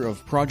 director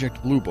of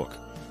Project Blue Book,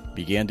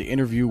 began to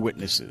interview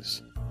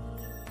witnesses.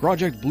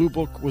 Project Blue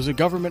Book was a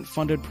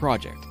government-funded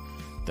project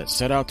that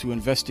set out to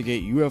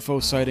investigate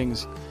UFO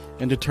sightings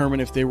and determine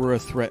if they were a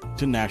threat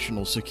to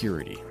national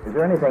security. Is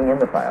there anything in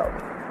the files,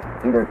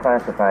 either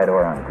classified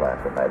or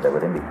unclassified, that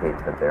would indicate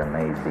that there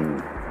may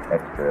be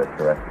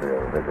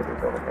extraterrestrial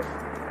visitors over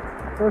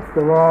here? First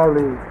of all,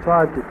 the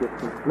project is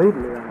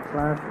completely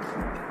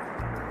unclassified.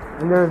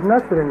 And there's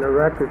nothing in the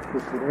records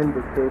that would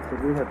indicate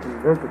that we have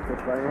been visited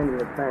by any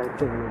advanced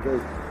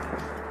civilization.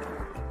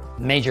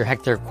 Major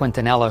Hector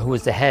Quintanilla, who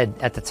was the head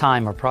at the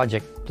time of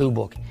Project Blue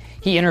Book,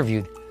 he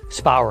interviewed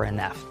Spauer and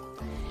Neft.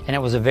 And it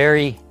was a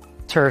very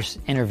terse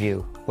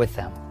interview with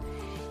them.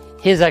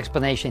 His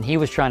explanation, he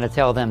was trying to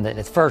tell them that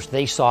at first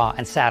they saw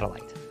a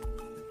satellite.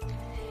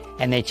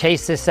 And they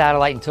chased this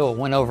satellite until it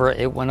went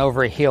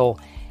over a hill,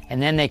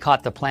 and then they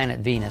caught the planet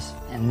Venus.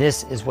 And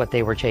this is what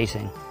they were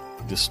chasing.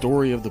 The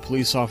story of the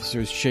police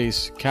officer's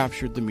chase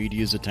captured the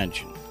media's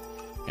attention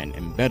and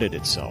embedded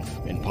itself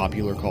in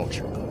popular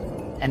culture.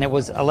 And it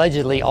was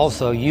allegedly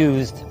also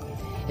used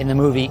in the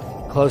movie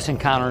Close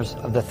Encounters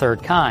of the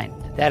Third Kind.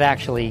 That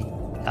actually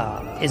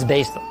is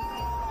based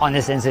on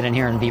this incident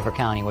here in Beaver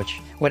County,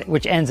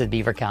 which ends at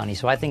Beaver County.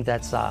 So I think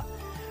that's a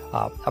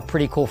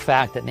pretty cool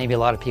fact that maybe a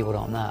lot of people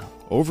don't know.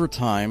 Over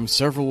time,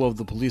 several of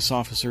the police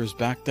officers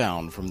backed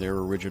down from their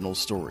original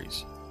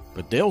stories,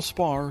 but Dale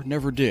Spahr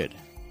never did.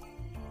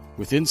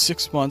 Within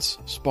 6 months,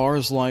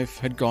 Spahr's life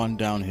had gone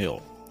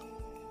downhill.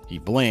 He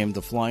blamed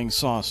the flying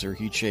saucer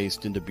he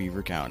chased into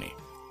Beaver County.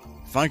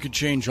 "If I could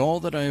change all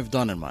that I have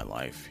done in my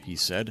life," he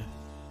said,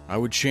 "I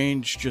would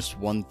change just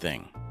one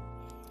thing.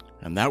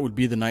 And that would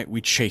be the night we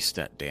chased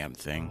that damn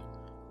thing,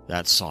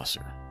 that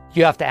saucer."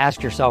 You have to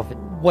ask yourself,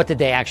 what did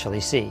they actually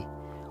see?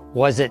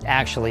 Was it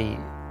actually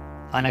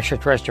an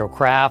extraterrestrial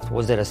craft?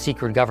 Was it a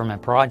secret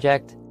government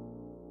project?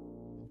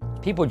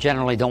 People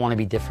generally don't want to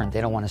be different.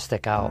 They don't want to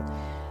stick out.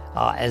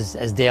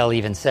 As Dale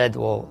even said,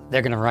 well,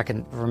 they're going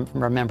to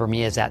remember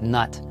me as that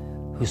nut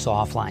who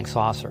saw a flying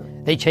saucer.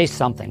 They chased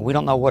something. We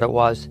don't know what it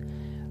was,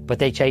 but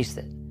they chased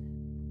it.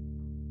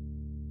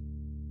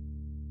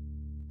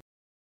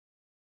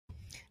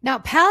 Now,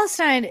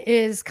 Palestine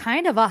is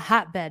kind of a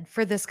hotbed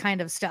for this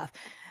kind of stuff.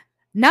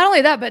 Not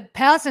only that, but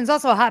Palestine is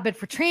also a hotbed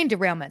for train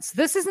derailments.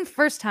 This isn't the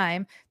first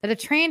time that a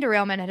train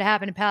derailment had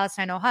happened in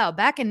Palestine, Ohio.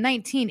 Back in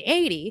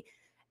 1980,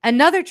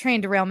 another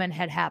train derailment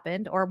had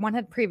happened, or one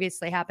had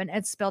previously happened,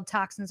 and spilled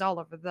toxins all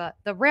over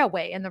the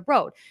railway and the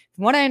road.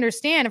 From what I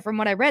understand and from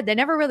what I read, they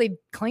never really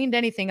cleaned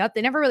anything up.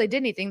 They never really did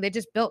anything. They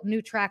just built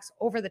new tracks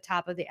over the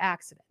top of the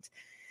accident.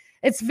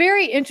 It's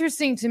very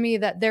interesting to me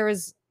that there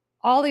is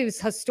all these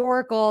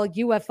historical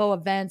UFO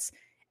events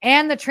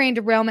and the train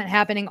derailment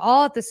happening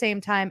all at the same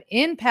time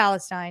in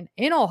Palestine,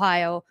 in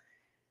Ohio.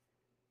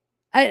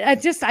 I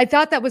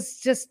thought that was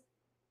just,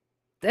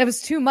 it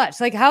was too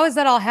much. Like, how is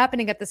that all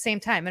happening at the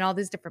same time in all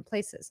these different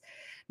places?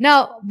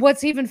 Now,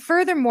 what's even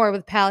furthermore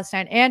with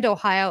Palestine and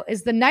Ohio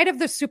is the night of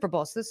the Super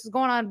Bowl. So this is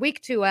going on week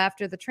 2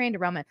 after the train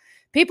derailment.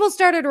 People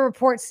started to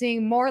report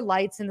seeing more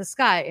lights in the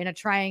sky in a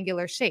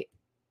triangular shape.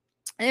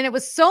 And it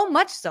was so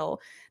much so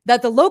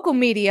that the local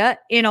media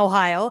in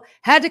Ohio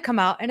had to come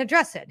out and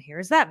address it.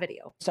 Here's that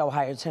video.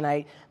 Ohio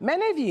tonight.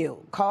 Many of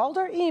you called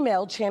or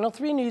emailed Channel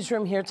 3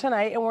 Newsroom here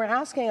tonight, and we're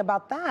asking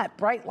about that.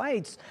 Bright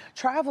lights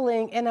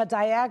traveling in a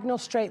diagonal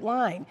straight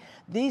line.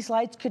 These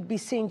lights could be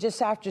seen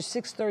just after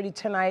 6:30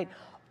 tonight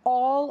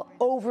all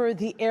over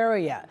the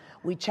area.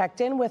 We checked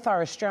in with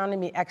our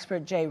astronomy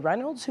expert, Jay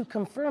Reynolds, who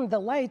confirmed the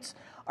lights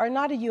are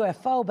not a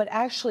UFO, but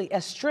actually a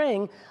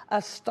string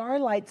of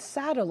Starlight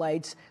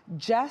satellites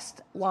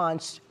just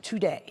launched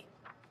today.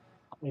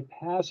 A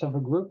pass of a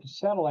group of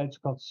satellites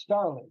called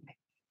Starlink.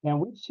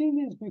 And we've seen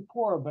these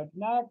before, but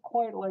not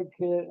quite like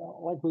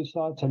we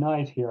saw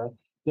tonight here.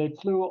 They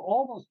flew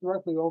almost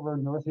directly over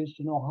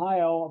northeastern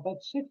Ohio,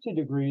 about 60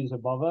 degrees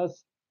above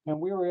us, and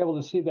we were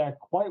able to see that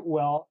quite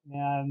well,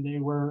 and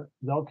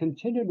they'll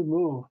continue to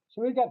move.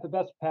 So we got the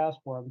best pass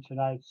for them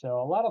tonight.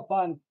 So a lot of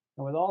fun.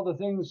 And with all the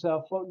things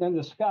floating in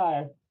the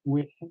sky,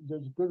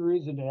 there's good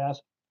reason to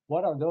ask,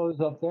 what are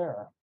those up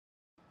there?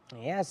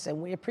 Yes,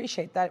 and we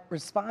appreciate that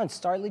response.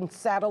 Starlink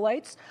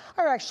satellites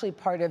are actually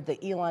part of the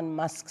Elon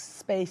Musk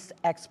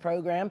SpaceX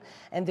program,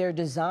 and they're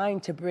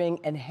designed to bring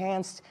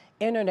enhanced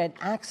internet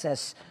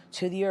access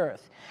to the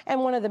Earth.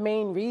 And one of the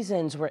main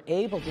reasons we're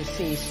able to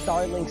see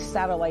Starlink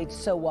satellites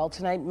so well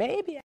tonight,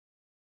 maybe.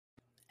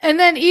 And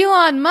then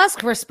Elon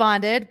Musk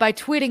responded by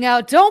tweeting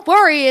out, "Don't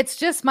worry, it's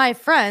just my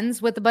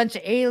friends," with a bunch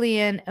of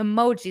alien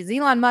emojis.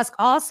 Elon Musk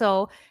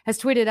also has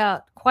tweeted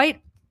out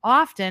quite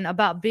often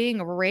about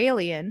being a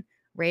Raelian.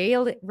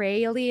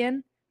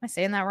 Am I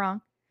saying that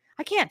wrong?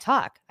 I can't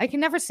talk. I can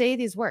never say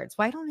these words.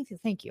 Why don't I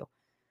thank you?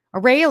 A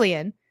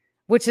Raelian,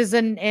 which is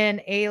an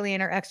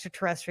alien or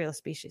extraterrestrial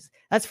species.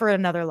 That's for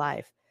another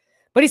live.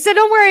 But he said,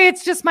 "Don't worry,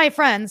 it's just my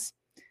friends."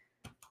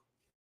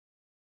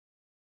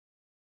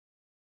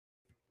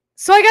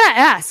 So I gotta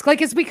ask, like,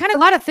 as we kind of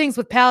a lot of things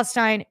with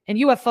Palestine and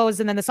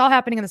UFOs, and then this all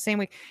happening in the same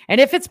week. And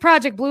if it's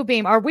Project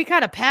Bluebeam, are we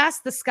kind of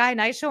past the Sky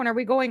Night Show, and are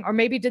we going, or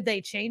maybe did they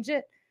change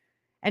it?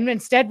 And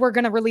instead, we're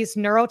going to release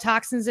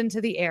neurotoxins into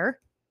the air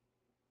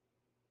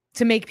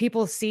to make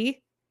people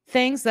see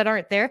things that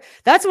aren't there.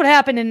 That's what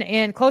happened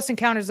in Close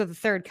Encounters of the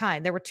Third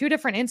Kind. There were two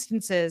different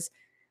instances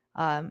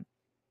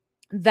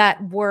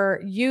that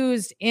were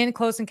used in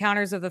Close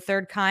Encounters of the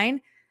Third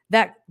Kind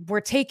that were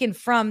taken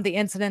from the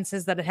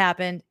incidences that had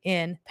happened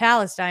in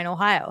Palestine,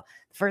 Ohio.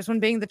 The first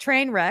one being the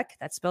train wreck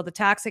that spilled the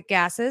toxic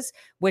gases,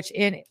 which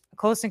in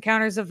Close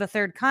Encounters of the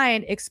Third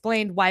Kind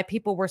explained why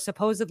people were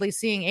supposedly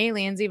seeing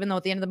aliens, even though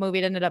at the end of the movie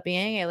it ended up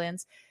being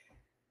aliens.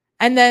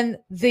 And then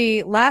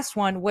the last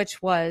one,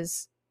 which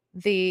was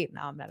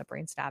I'm at a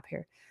brain stop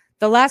here.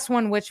 The last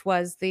one, which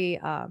was the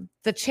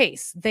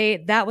chase.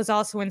 That was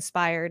also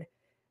inspired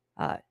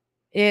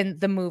in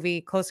the movie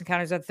Close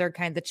Encounters of the Third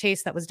Kind, the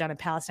chase that was done in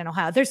Palestine,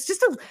 Ohio. There's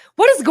just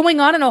what is going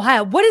on in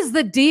Ohio? What is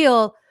the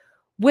deal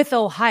with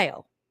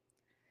Ohio?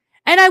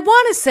 And I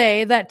want to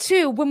say that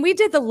too, when we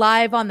did the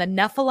live on the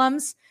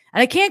Nephilims,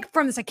 and I can't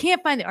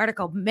find the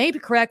article, maybe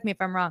correct me if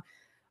I'm wrong,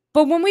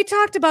 but when we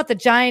talked about the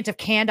giant of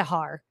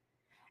Kandahar,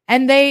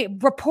 and they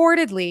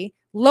reportedly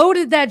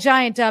loaded that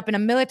giant up in a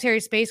military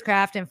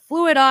spacecraft and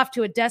flew it off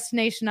to a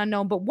destination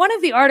unknown, but one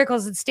of the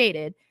articles had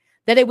stated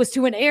that it was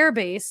to an air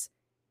base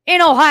in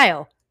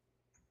Ohio.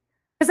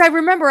 Because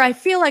I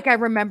feel like I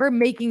remember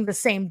making the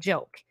same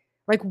joke.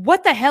 Like,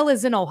 what the hell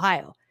is in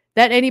Ohio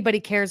that anybody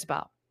cares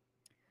about?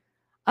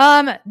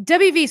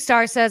 WV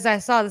Star says, I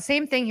saw the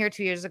same thing here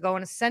 2 years ago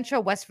in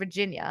Central West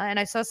Virginia, and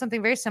I saw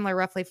something very similar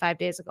roughly 5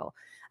 days ago.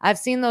 I've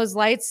seen those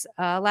lights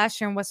last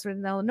year in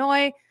Western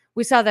Illinois.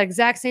 We saw the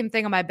exact same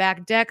thing on my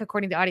back deck,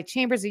 according to Audie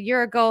Chambers, a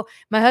year ago.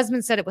 My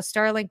husband said it was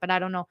Starlink, but I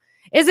don't know.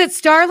 Is it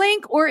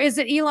Starlink or is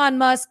it Elon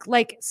Musk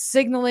like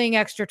signaling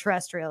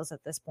extraterrestrials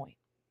at this point?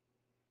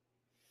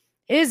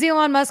 Is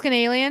Elon Musk an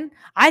alien?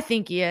 I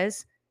think he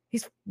is.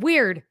 He's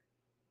weird.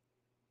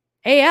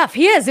 AF.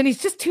 He is, and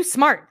he's just too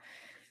smart.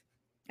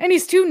 And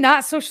he's too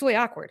not socially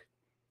awkward.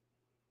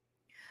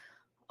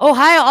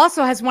 Ohio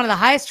also has one of the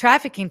highest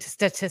trafficking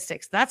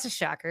statistics. That's a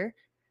shocker.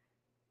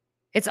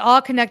 It's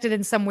all connected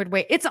in some weird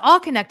way. It's all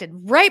connected.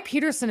 Wright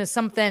Peterson is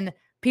something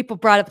people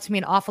brought up to me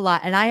an awful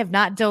lot, and I have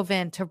not dove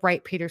into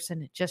Wright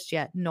Peterson just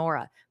yet,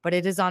 Nora, but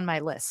it is on my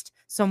list.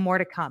 So more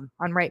to come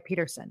on Wright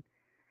Peterson.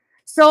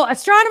 So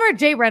astronomer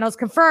Jay Reynolds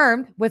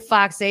confirmed with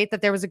Fox 8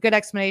 that there was a good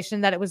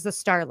explanation that it was the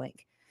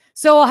Starlink.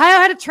 So Ohio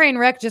had a train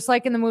wreck, just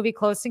like in the movie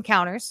Close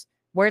Encounters,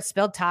 where it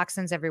spilled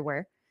toxins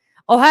everywhere.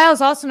 Ohio is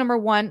also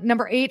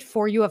number 8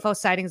 for UFO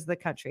sightings of the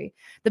country.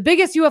 The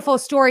biggest UFO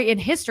story in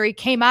history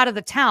came out of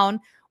the town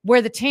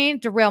where the train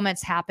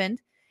derailments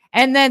happened.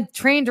 And then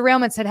train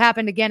derailments had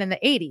happened again in the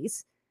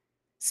 80s,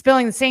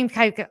 spilling the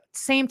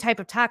same type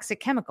of toxic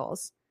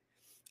chemicals.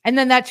 And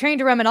then that train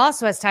derailment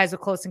also has ties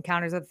with Close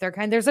Encounters of the Third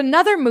Kind. There's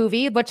another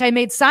movie, which I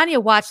made Sonia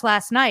watch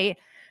last night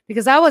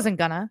because I wasn't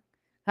gonna.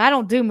 I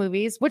don't do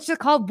movies, which is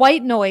called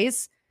White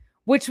Noise,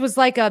 which was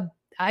like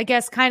I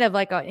guess kind of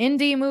like an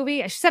indie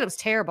movie. She said it was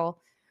terrible,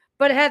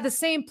 but it had the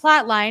same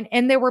plot line.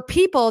 And there were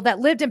people that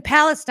lived in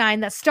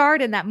Palestine that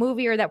starred in that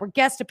movie or that were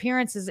guest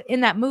appearances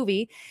in that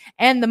movie.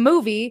 And the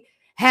movie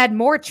had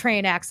more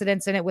train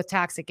accidents in it with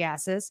toxic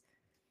gases.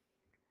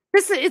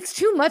 It's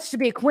too much to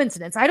be a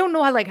coincidence. I don't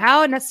know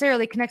how it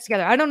necessarily connects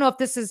together. I don't know if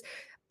this is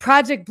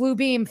Project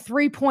Bluebeam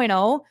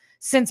 3.0,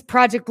 since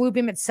Project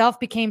Bluebeam itself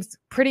became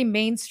pretty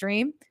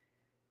mainstream.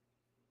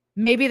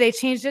 Maybe they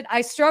changed it.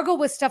 I struggle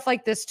with stuff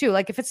like this too.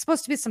 Like if it's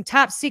supposed to be some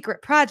top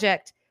secret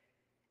project,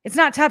 it's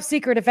not top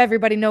secret if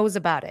everybody knows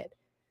about it.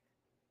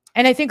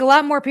 And I think a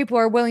lot more people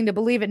are willing to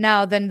believe it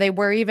now than they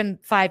were even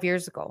 5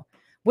 years ago.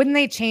 Wouldn't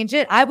they change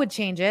it? I would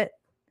change it.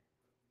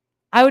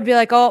 I would be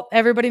like, oh,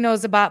 everybody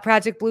knows about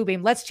Project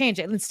Bluebeam. Let's change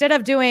it. Instead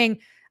of doing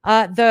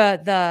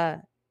the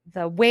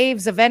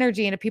waves of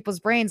energy into people's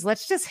brains,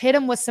 let's just hit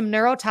them with some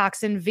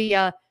neurotoxin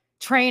via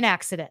train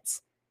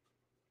accidents.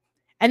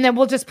 And then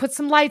we'll just put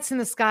some lights in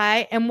the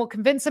sky and we'll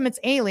convince them it's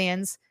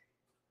aliens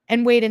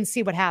and wait and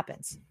see what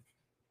happens.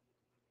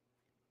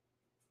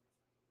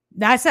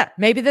 That's it.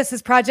 Maybe this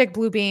is Project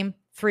Bluebeam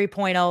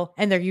 3.0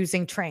 and they're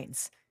using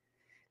trains.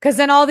 Because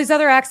then all these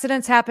other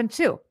accidents happen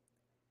too.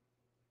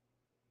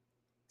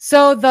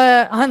 So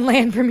the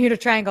unland Bermuda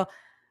Triangle,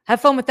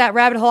 have fun with that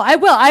rabbit hole. I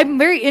will. I'm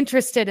very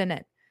interested in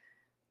it.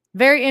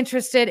 Very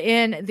interested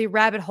in the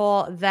rabbit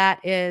hole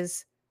that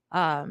is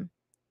the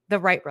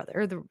Wright brother,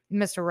 or the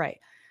Mr. Wright.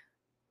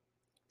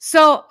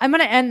 So I'm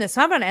going to end this.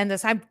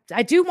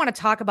 I do want to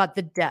talk about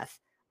the death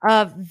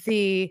of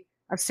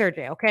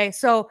Sergey. Okay.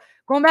 So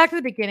going back to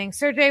the beginning,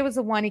 Sergey was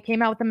the one, he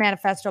came out with the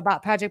manifesto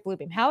about Project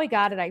Bluebeam. How he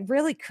got it, I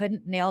really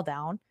couldn't nail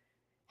down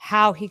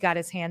how he got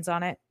his hands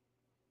on it.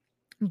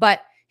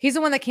 But he's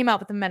the one that came out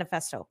with the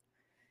manifesto.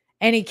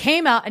 And he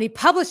came out and he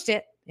published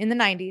it in the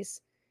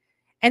 90s.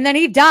 And then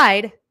he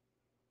died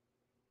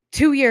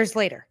 2 years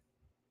later.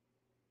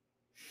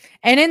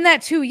 And in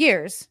that 2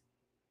 years,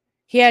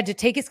 he had to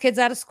take his kids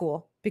out of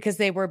school. because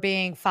they were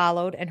being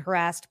followed and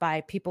harassed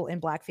by people in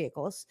black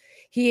vehicles.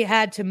 He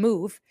had to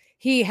move.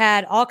 He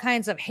had all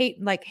kinds of hate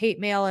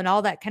mail and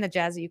all that kind of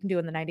jazz that you can do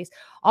in the 90s,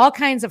 all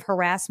kinds of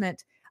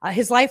harassment.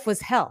 His life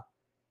was hell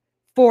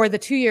for the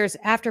 2 years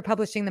after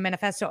publishing the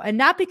manifesto, and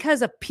not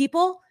because of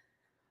people,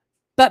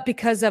 but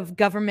because of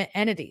government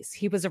entities.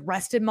 He was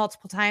arrested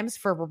multiple times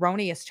for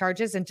erroneous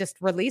charges and just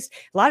released.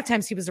 A lot of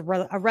times he was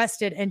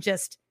arrested and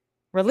just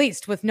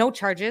released with no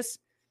charges.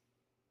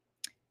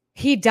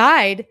 He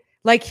died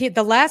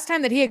the last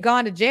time that he had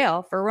gone to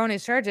jail for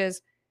erroneous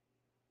charges,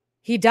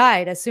 he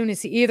died as soon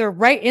as he either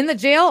right in the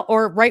jail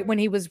or right when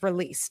he was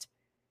released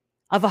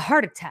of a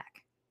heart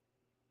attack.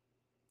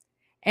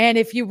 And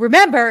if you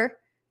remember,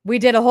 we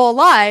did a whole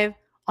live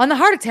on the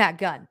heart attack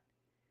gun,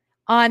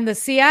 on the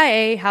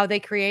CIA, how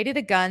they created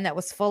a gun that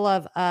was full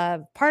of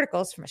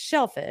particles from a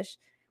shellfish,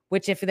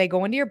 which if they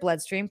go into your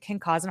bloodstream can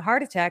cause a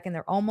heart attack, and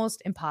they're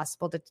almost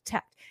impossible to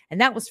detect.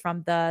 And that was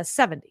from the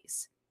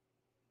 70s.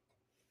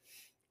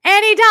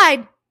 And he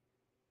died.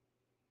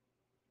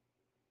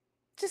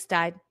 Just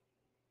died.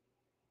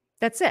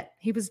 That's it.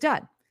 He was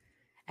done.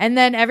 And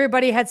then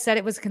everybody had said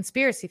it was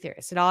conspiracy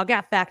theorists. It all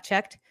got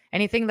fact-checked.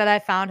 Anything that I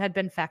found had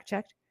been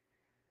fact-checked.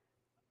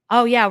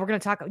 Oh, yeah, we're going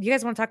to talk. You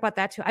guys want to talk about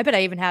that too? I bet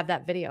I even have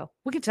that video.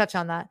 We can touch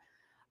on that.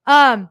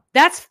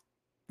 That's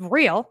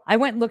real. I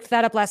went and looked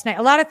that up last night.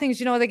 A lot of things,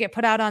 they get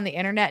put out on the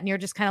internet and you're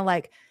just kind of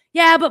like,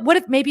 yeah, but what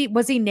if maybe,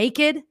 was he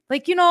naked?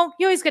 You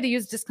always got to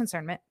use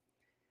discernment.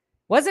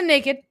 Wasn't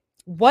naked.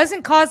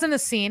 Wasn't causing a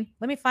scene.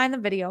 Let me find the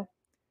video.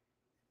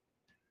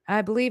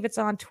 I believe it's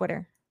on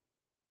Twitter.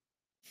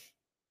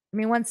 Give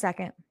me 1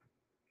 second.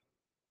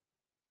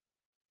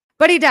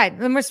 But he died.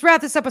 Let's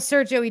wrap this up with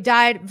Sergio. He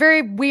died.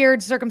 Very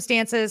weird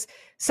circumstances.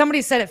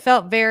 Somebody said it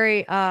felt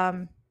very,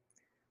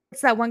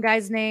 what's that one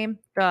guy's name?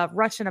 The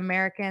Russian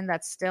American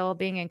that's still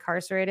being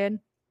incarcerated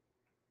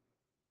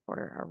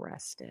or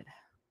arrested.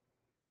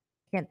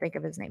 Can't think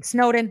of his name.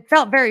 Snowden.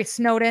 Felt very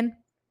Snowden.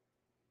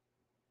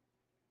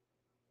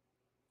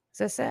 Is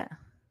this it?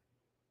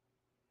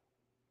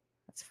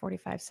 That's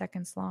 45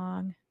 seconds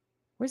long.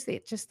 Where's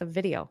just the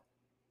video?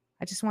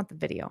 I just want the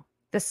video.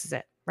 This is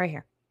it right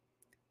here.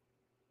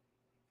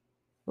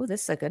 Oh,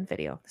 this is a good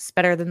video. This is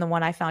better than the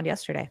one I found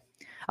yesterday.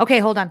 Okay,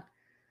 hold on.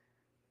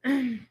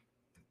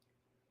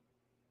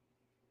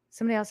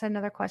 Somebody else had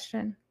another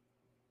question?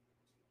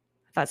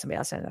 I thought somebody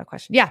else had another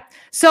question. Yeah.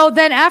 So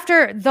then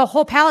after the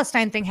whole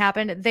Palestine thing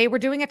happened, they were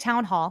doing a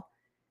town hall,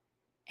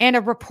 and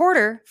a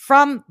reporter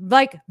from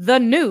the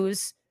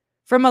news,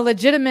 from a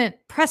legitimate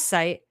press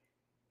site,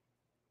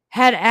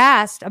 had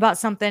asked about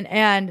something,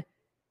 and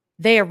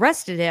they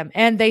arrested him.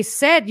 And they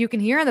said, you can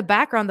hear in the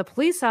background, the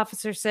police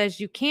officer says,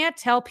 you can't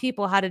tell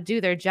people how to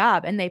do their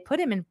job. And they put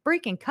him in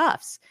freaking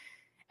cuffs.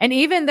 And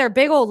even their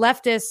big old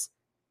leftist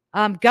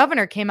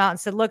governor came out and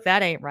said, look,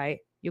 that ain't right,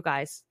 you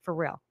guys, for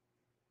real.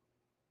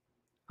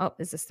 Oh,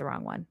 is this the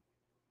wrong one?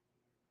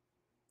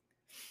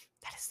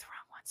 That is the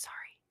wrong one.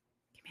 Sorry.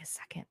 Give me a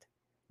second.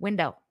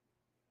 Window.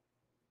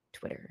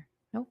 Twitter.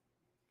 Nope.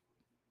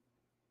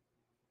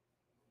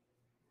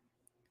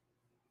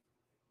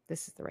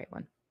 This is the right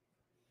one.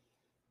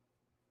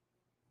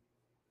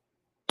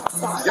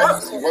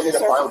 Yes, you want me to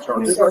file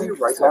charges on you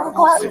right now?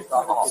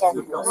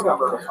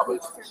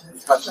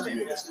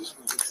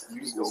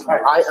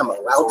 I am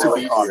allowed to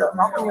be here.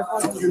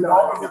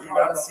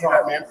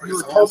 You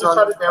were told to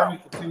shut it down. You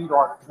continued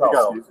on.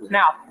 Go.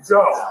 Now.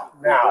 Go.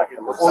 Now.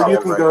 Or you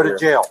can go to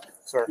jail.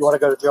 Sir. You want to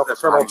go to jail for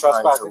criminal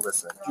trespassing? Do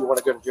you want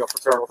to go to jail for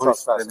criminal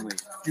trespassing?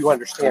 Do you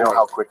understand?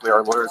 How quickly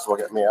our lawyers will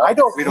get me out? I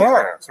don't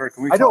care. Sir,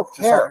 can we? I don't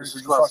care.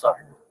 Let's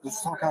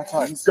talk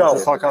outside. Go.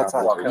 Let's talk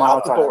outside. Come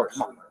out the door.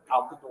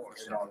 Out the door.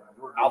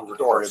 Out the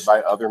door by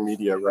other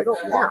media right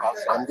here.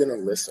 I'm going to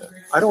listen.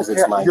 I don't care.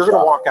 You're going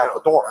to walk out the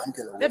door. I'm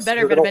going to listen. It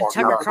better have been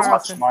Tucker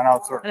Carlson. Mine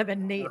out, sir. That'd have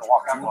been Nate. You're going to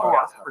walk out the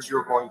door, or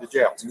you're going to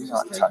jail. Do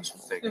not touch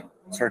me.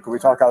 Sir, can we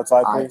talk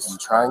outside, please? I am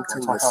trying to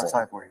talk listen.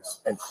 Outside, please.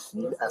 And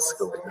he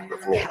escalated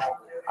with me.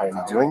 I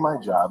am doing my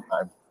job.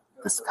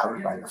 This is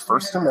covered by the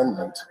First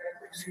Amendment.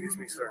 Excuse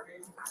me, sir.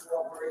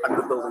 I'm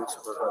the building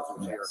supervisor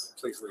here.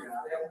 Please leave.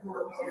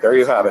 There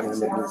you have it.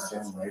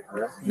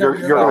 You're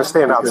going to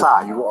stand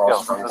outside. You are,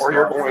 or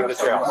you're going to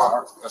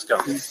jail. Let's go.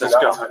 Let's go.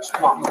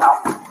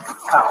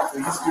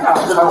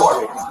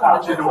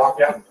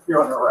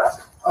 You're under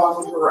arrest.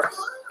 Oh,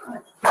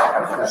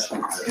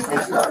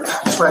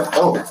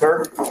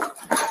 sir.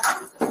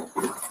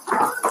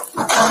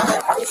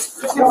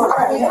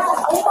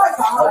 Oh my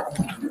God!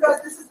 You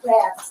guys, this is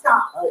bad.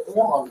 Stop. I am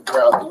on the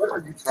ground. What are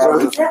you trying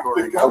to do? Stop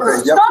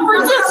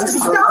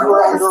resisting! Stop! You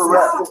are under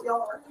arrest.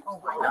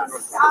 Oh my God!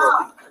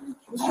 Stop!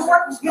 You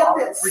want to get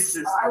this? This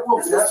is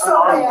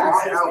so bad.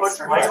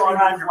 Lay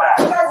on your back.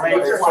 Lay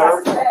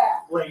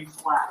flat. Lay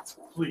flat,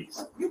 please.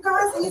 You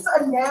guys, he's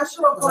a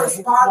national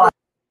correspondent.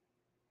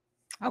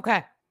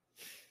 Okay.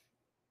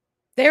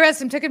 They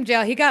arrested him, took him to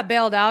jail. He got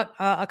bailed out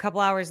a couple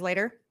hours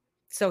later.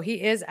 So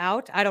he is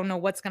out. I don't know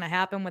what's going to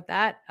happen with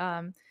that.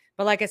 But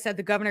But like I said,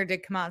 the governor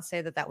did come out and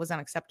say that that was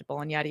unacceptable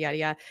and yada, yada,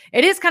 yada.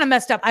 It is kind of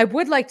messed up. I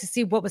would like to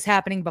see what was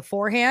happening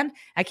beforehand.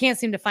 I can't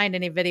seem to find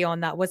any video on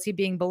that. Was he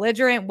being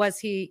belligerent? Was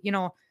he,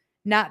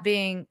 not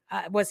being,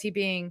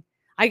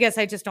 I guess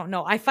I just don't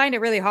know. I find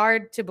it really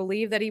hard to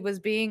believe that he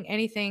was being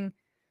anything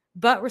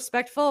but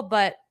respectful,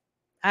 but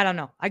I don't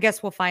know. I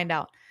guess we'll find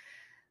out.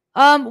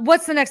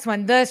 What's the next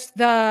one?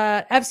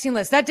 The Epstein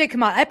list that did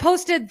come out. I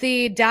posted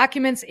the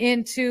documents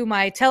into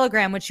my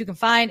Telegram, which you can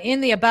find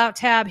in the About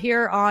tab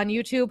here on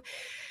YouTube.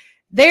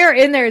 They are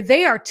in there.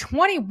 They are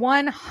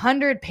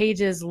 2,100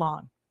 pages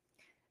long.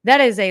 That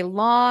is a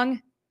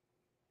long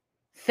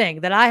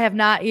thing that I have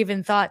not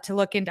even thought to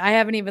look into. I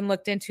haven't even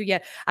looked into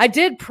yet. I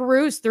did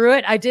peruse through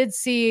it. I did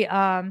see,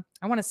 I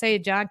want to say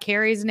John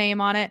Kerry's name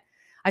on it.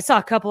 I saw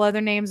a couple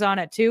other names on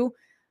it too,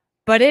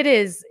 but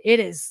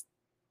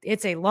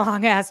it's a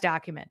long ass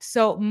document.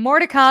 So more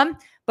to come,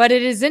 but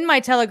it is in my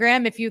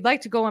Telegram. If you'd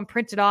like to go and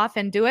print it off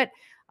and do it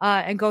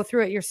and go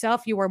through it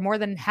yourself, I'm more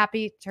than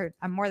happy to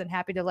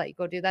let you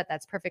go do that.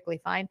 That's perfectly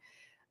fine.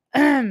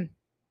 And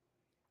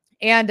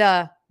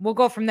we'll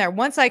go from there.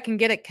 Once I can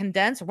get it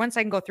condensed, once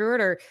I can go through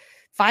it or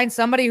find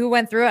somebody who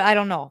went through it, I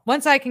don't know.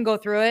 Once I can go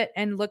through it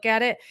and look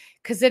at it,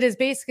 because it is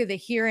basically the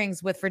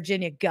hearings with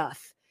Virginia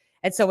Guff.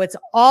 And so it's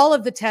all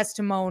of the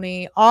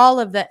testimony, all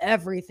of the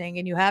everything,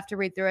 and you have to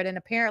read through it. And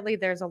apparently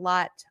there's a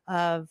lot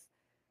of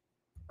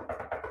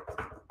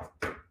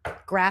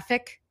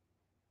graphic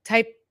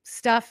type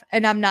stuff.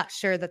 And I'm not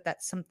sure that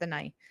that's something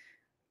I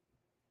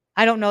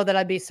don't know that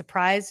I'd be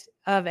surprised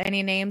of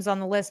any names on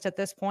the list at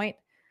this point.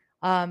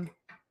 And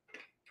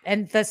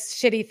the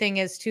shitty thing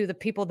is too, the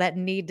people that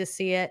need to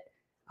see it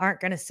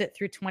aren't going to sit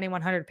through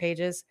 2,100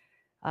 pages.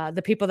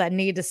 The people that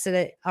need to sit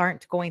it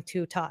aren't going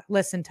to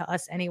listen to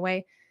us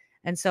anyway.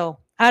 And so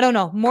I don't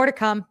know, more to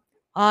come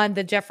on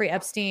the Jeffrey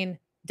Epstein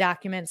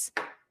documents,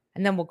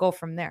 and then we'll go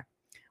from there.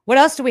 What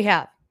else do we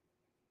have?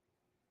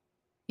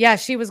 Yeah,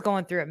 she was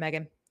going through it,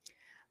 Megan.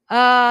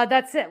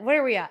 That's it.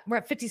 Where are we at? We're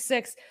at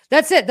 56.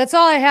 That's it. That's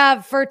all I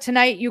have for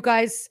tonight, you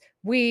guys.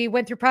 We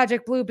went through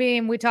Project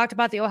Bluebeam. We talked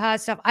about the Ohio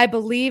stuff. I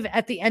believe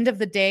at the end of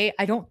the day,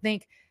 I don't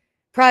think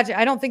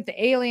the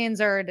aliens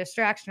are a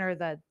distraction or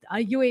the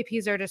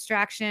UAPs are a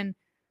distraction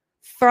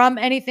from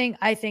anything.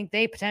 I think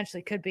they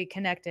potentially could be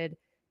connected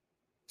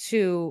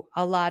to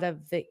a lot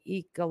of the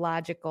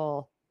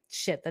ecological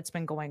shit that's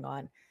been going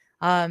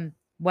on.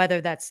 Whether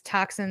that's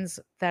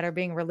toxins that are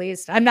being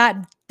released. I'm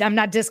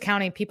not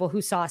discounting people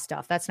who saw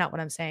stuff. That's not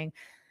what I'm saying.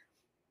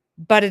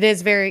 But it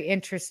is very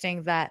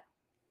interesting that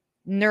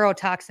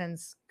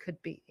neurotoxins could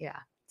be,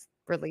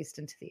 released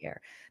into the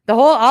air.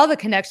 All the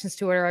connections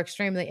to it are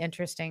extremely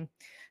interesting.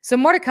 So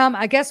more to come.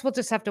 I guess we'll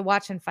just have to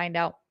watch and find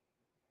out.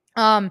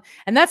 And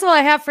that's all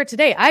I have for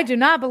today. I do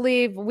not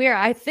believe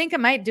I think I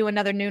might do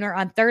another nooner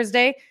on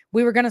Thursday.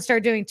 We were going to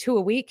start doing 2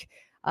 a week.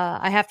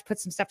 I have to put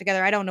some stuff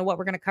together. I don't know what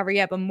we're going to cover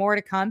yet, but more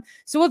to come.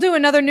 So we'll do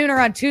another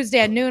nooner on Tuesday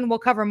at noon. We'll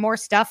cover more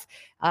stuff,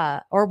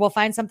 or we'll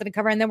find something to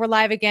cover. And then we're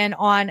live again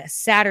on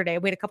Saturday.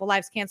 We had a couple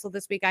lives canceled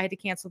this week. I had to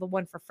cancel the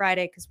one for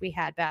Friday because we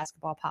had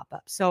basketball pop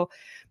up. So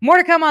more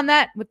to come on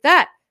that. With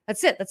that,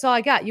 that's it. That's all I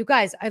got. You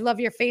guys, I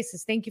love your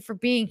faces. Thank you for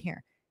being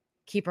here.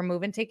 Keep her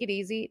moving. Take it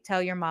easy.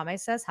 Tell your mom I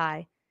says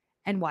hi.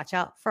 And watch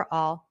out for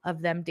all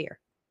of them deer.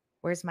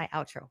 Where's my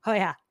outro? Oh,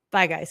 yeah.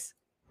 Bye, guys.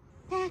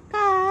 Back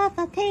off,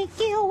 I'll take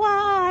you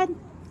on.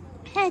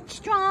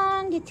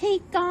 Headstrong, you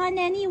take on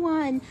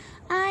anyone.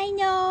 I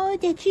know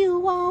that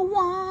you are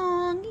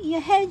wrong. You're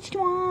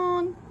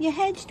headstrong, you're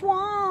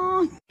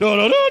headstrong.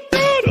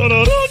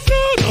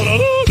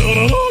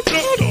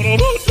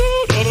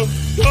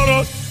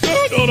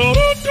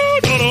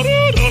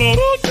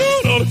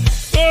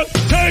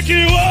 Take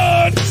you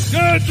on.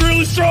 That's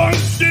really strong.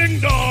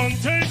 Ding dong.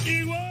 Take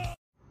you on.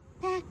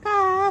 Back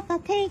off, I'll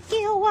take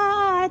you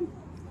on.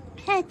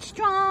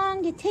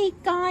 Headstrong, you take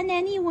on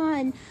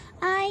anyone.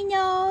 I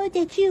know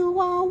that you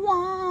are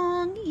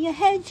wrong. You're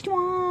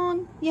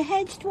headstrong, you're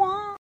headstrong.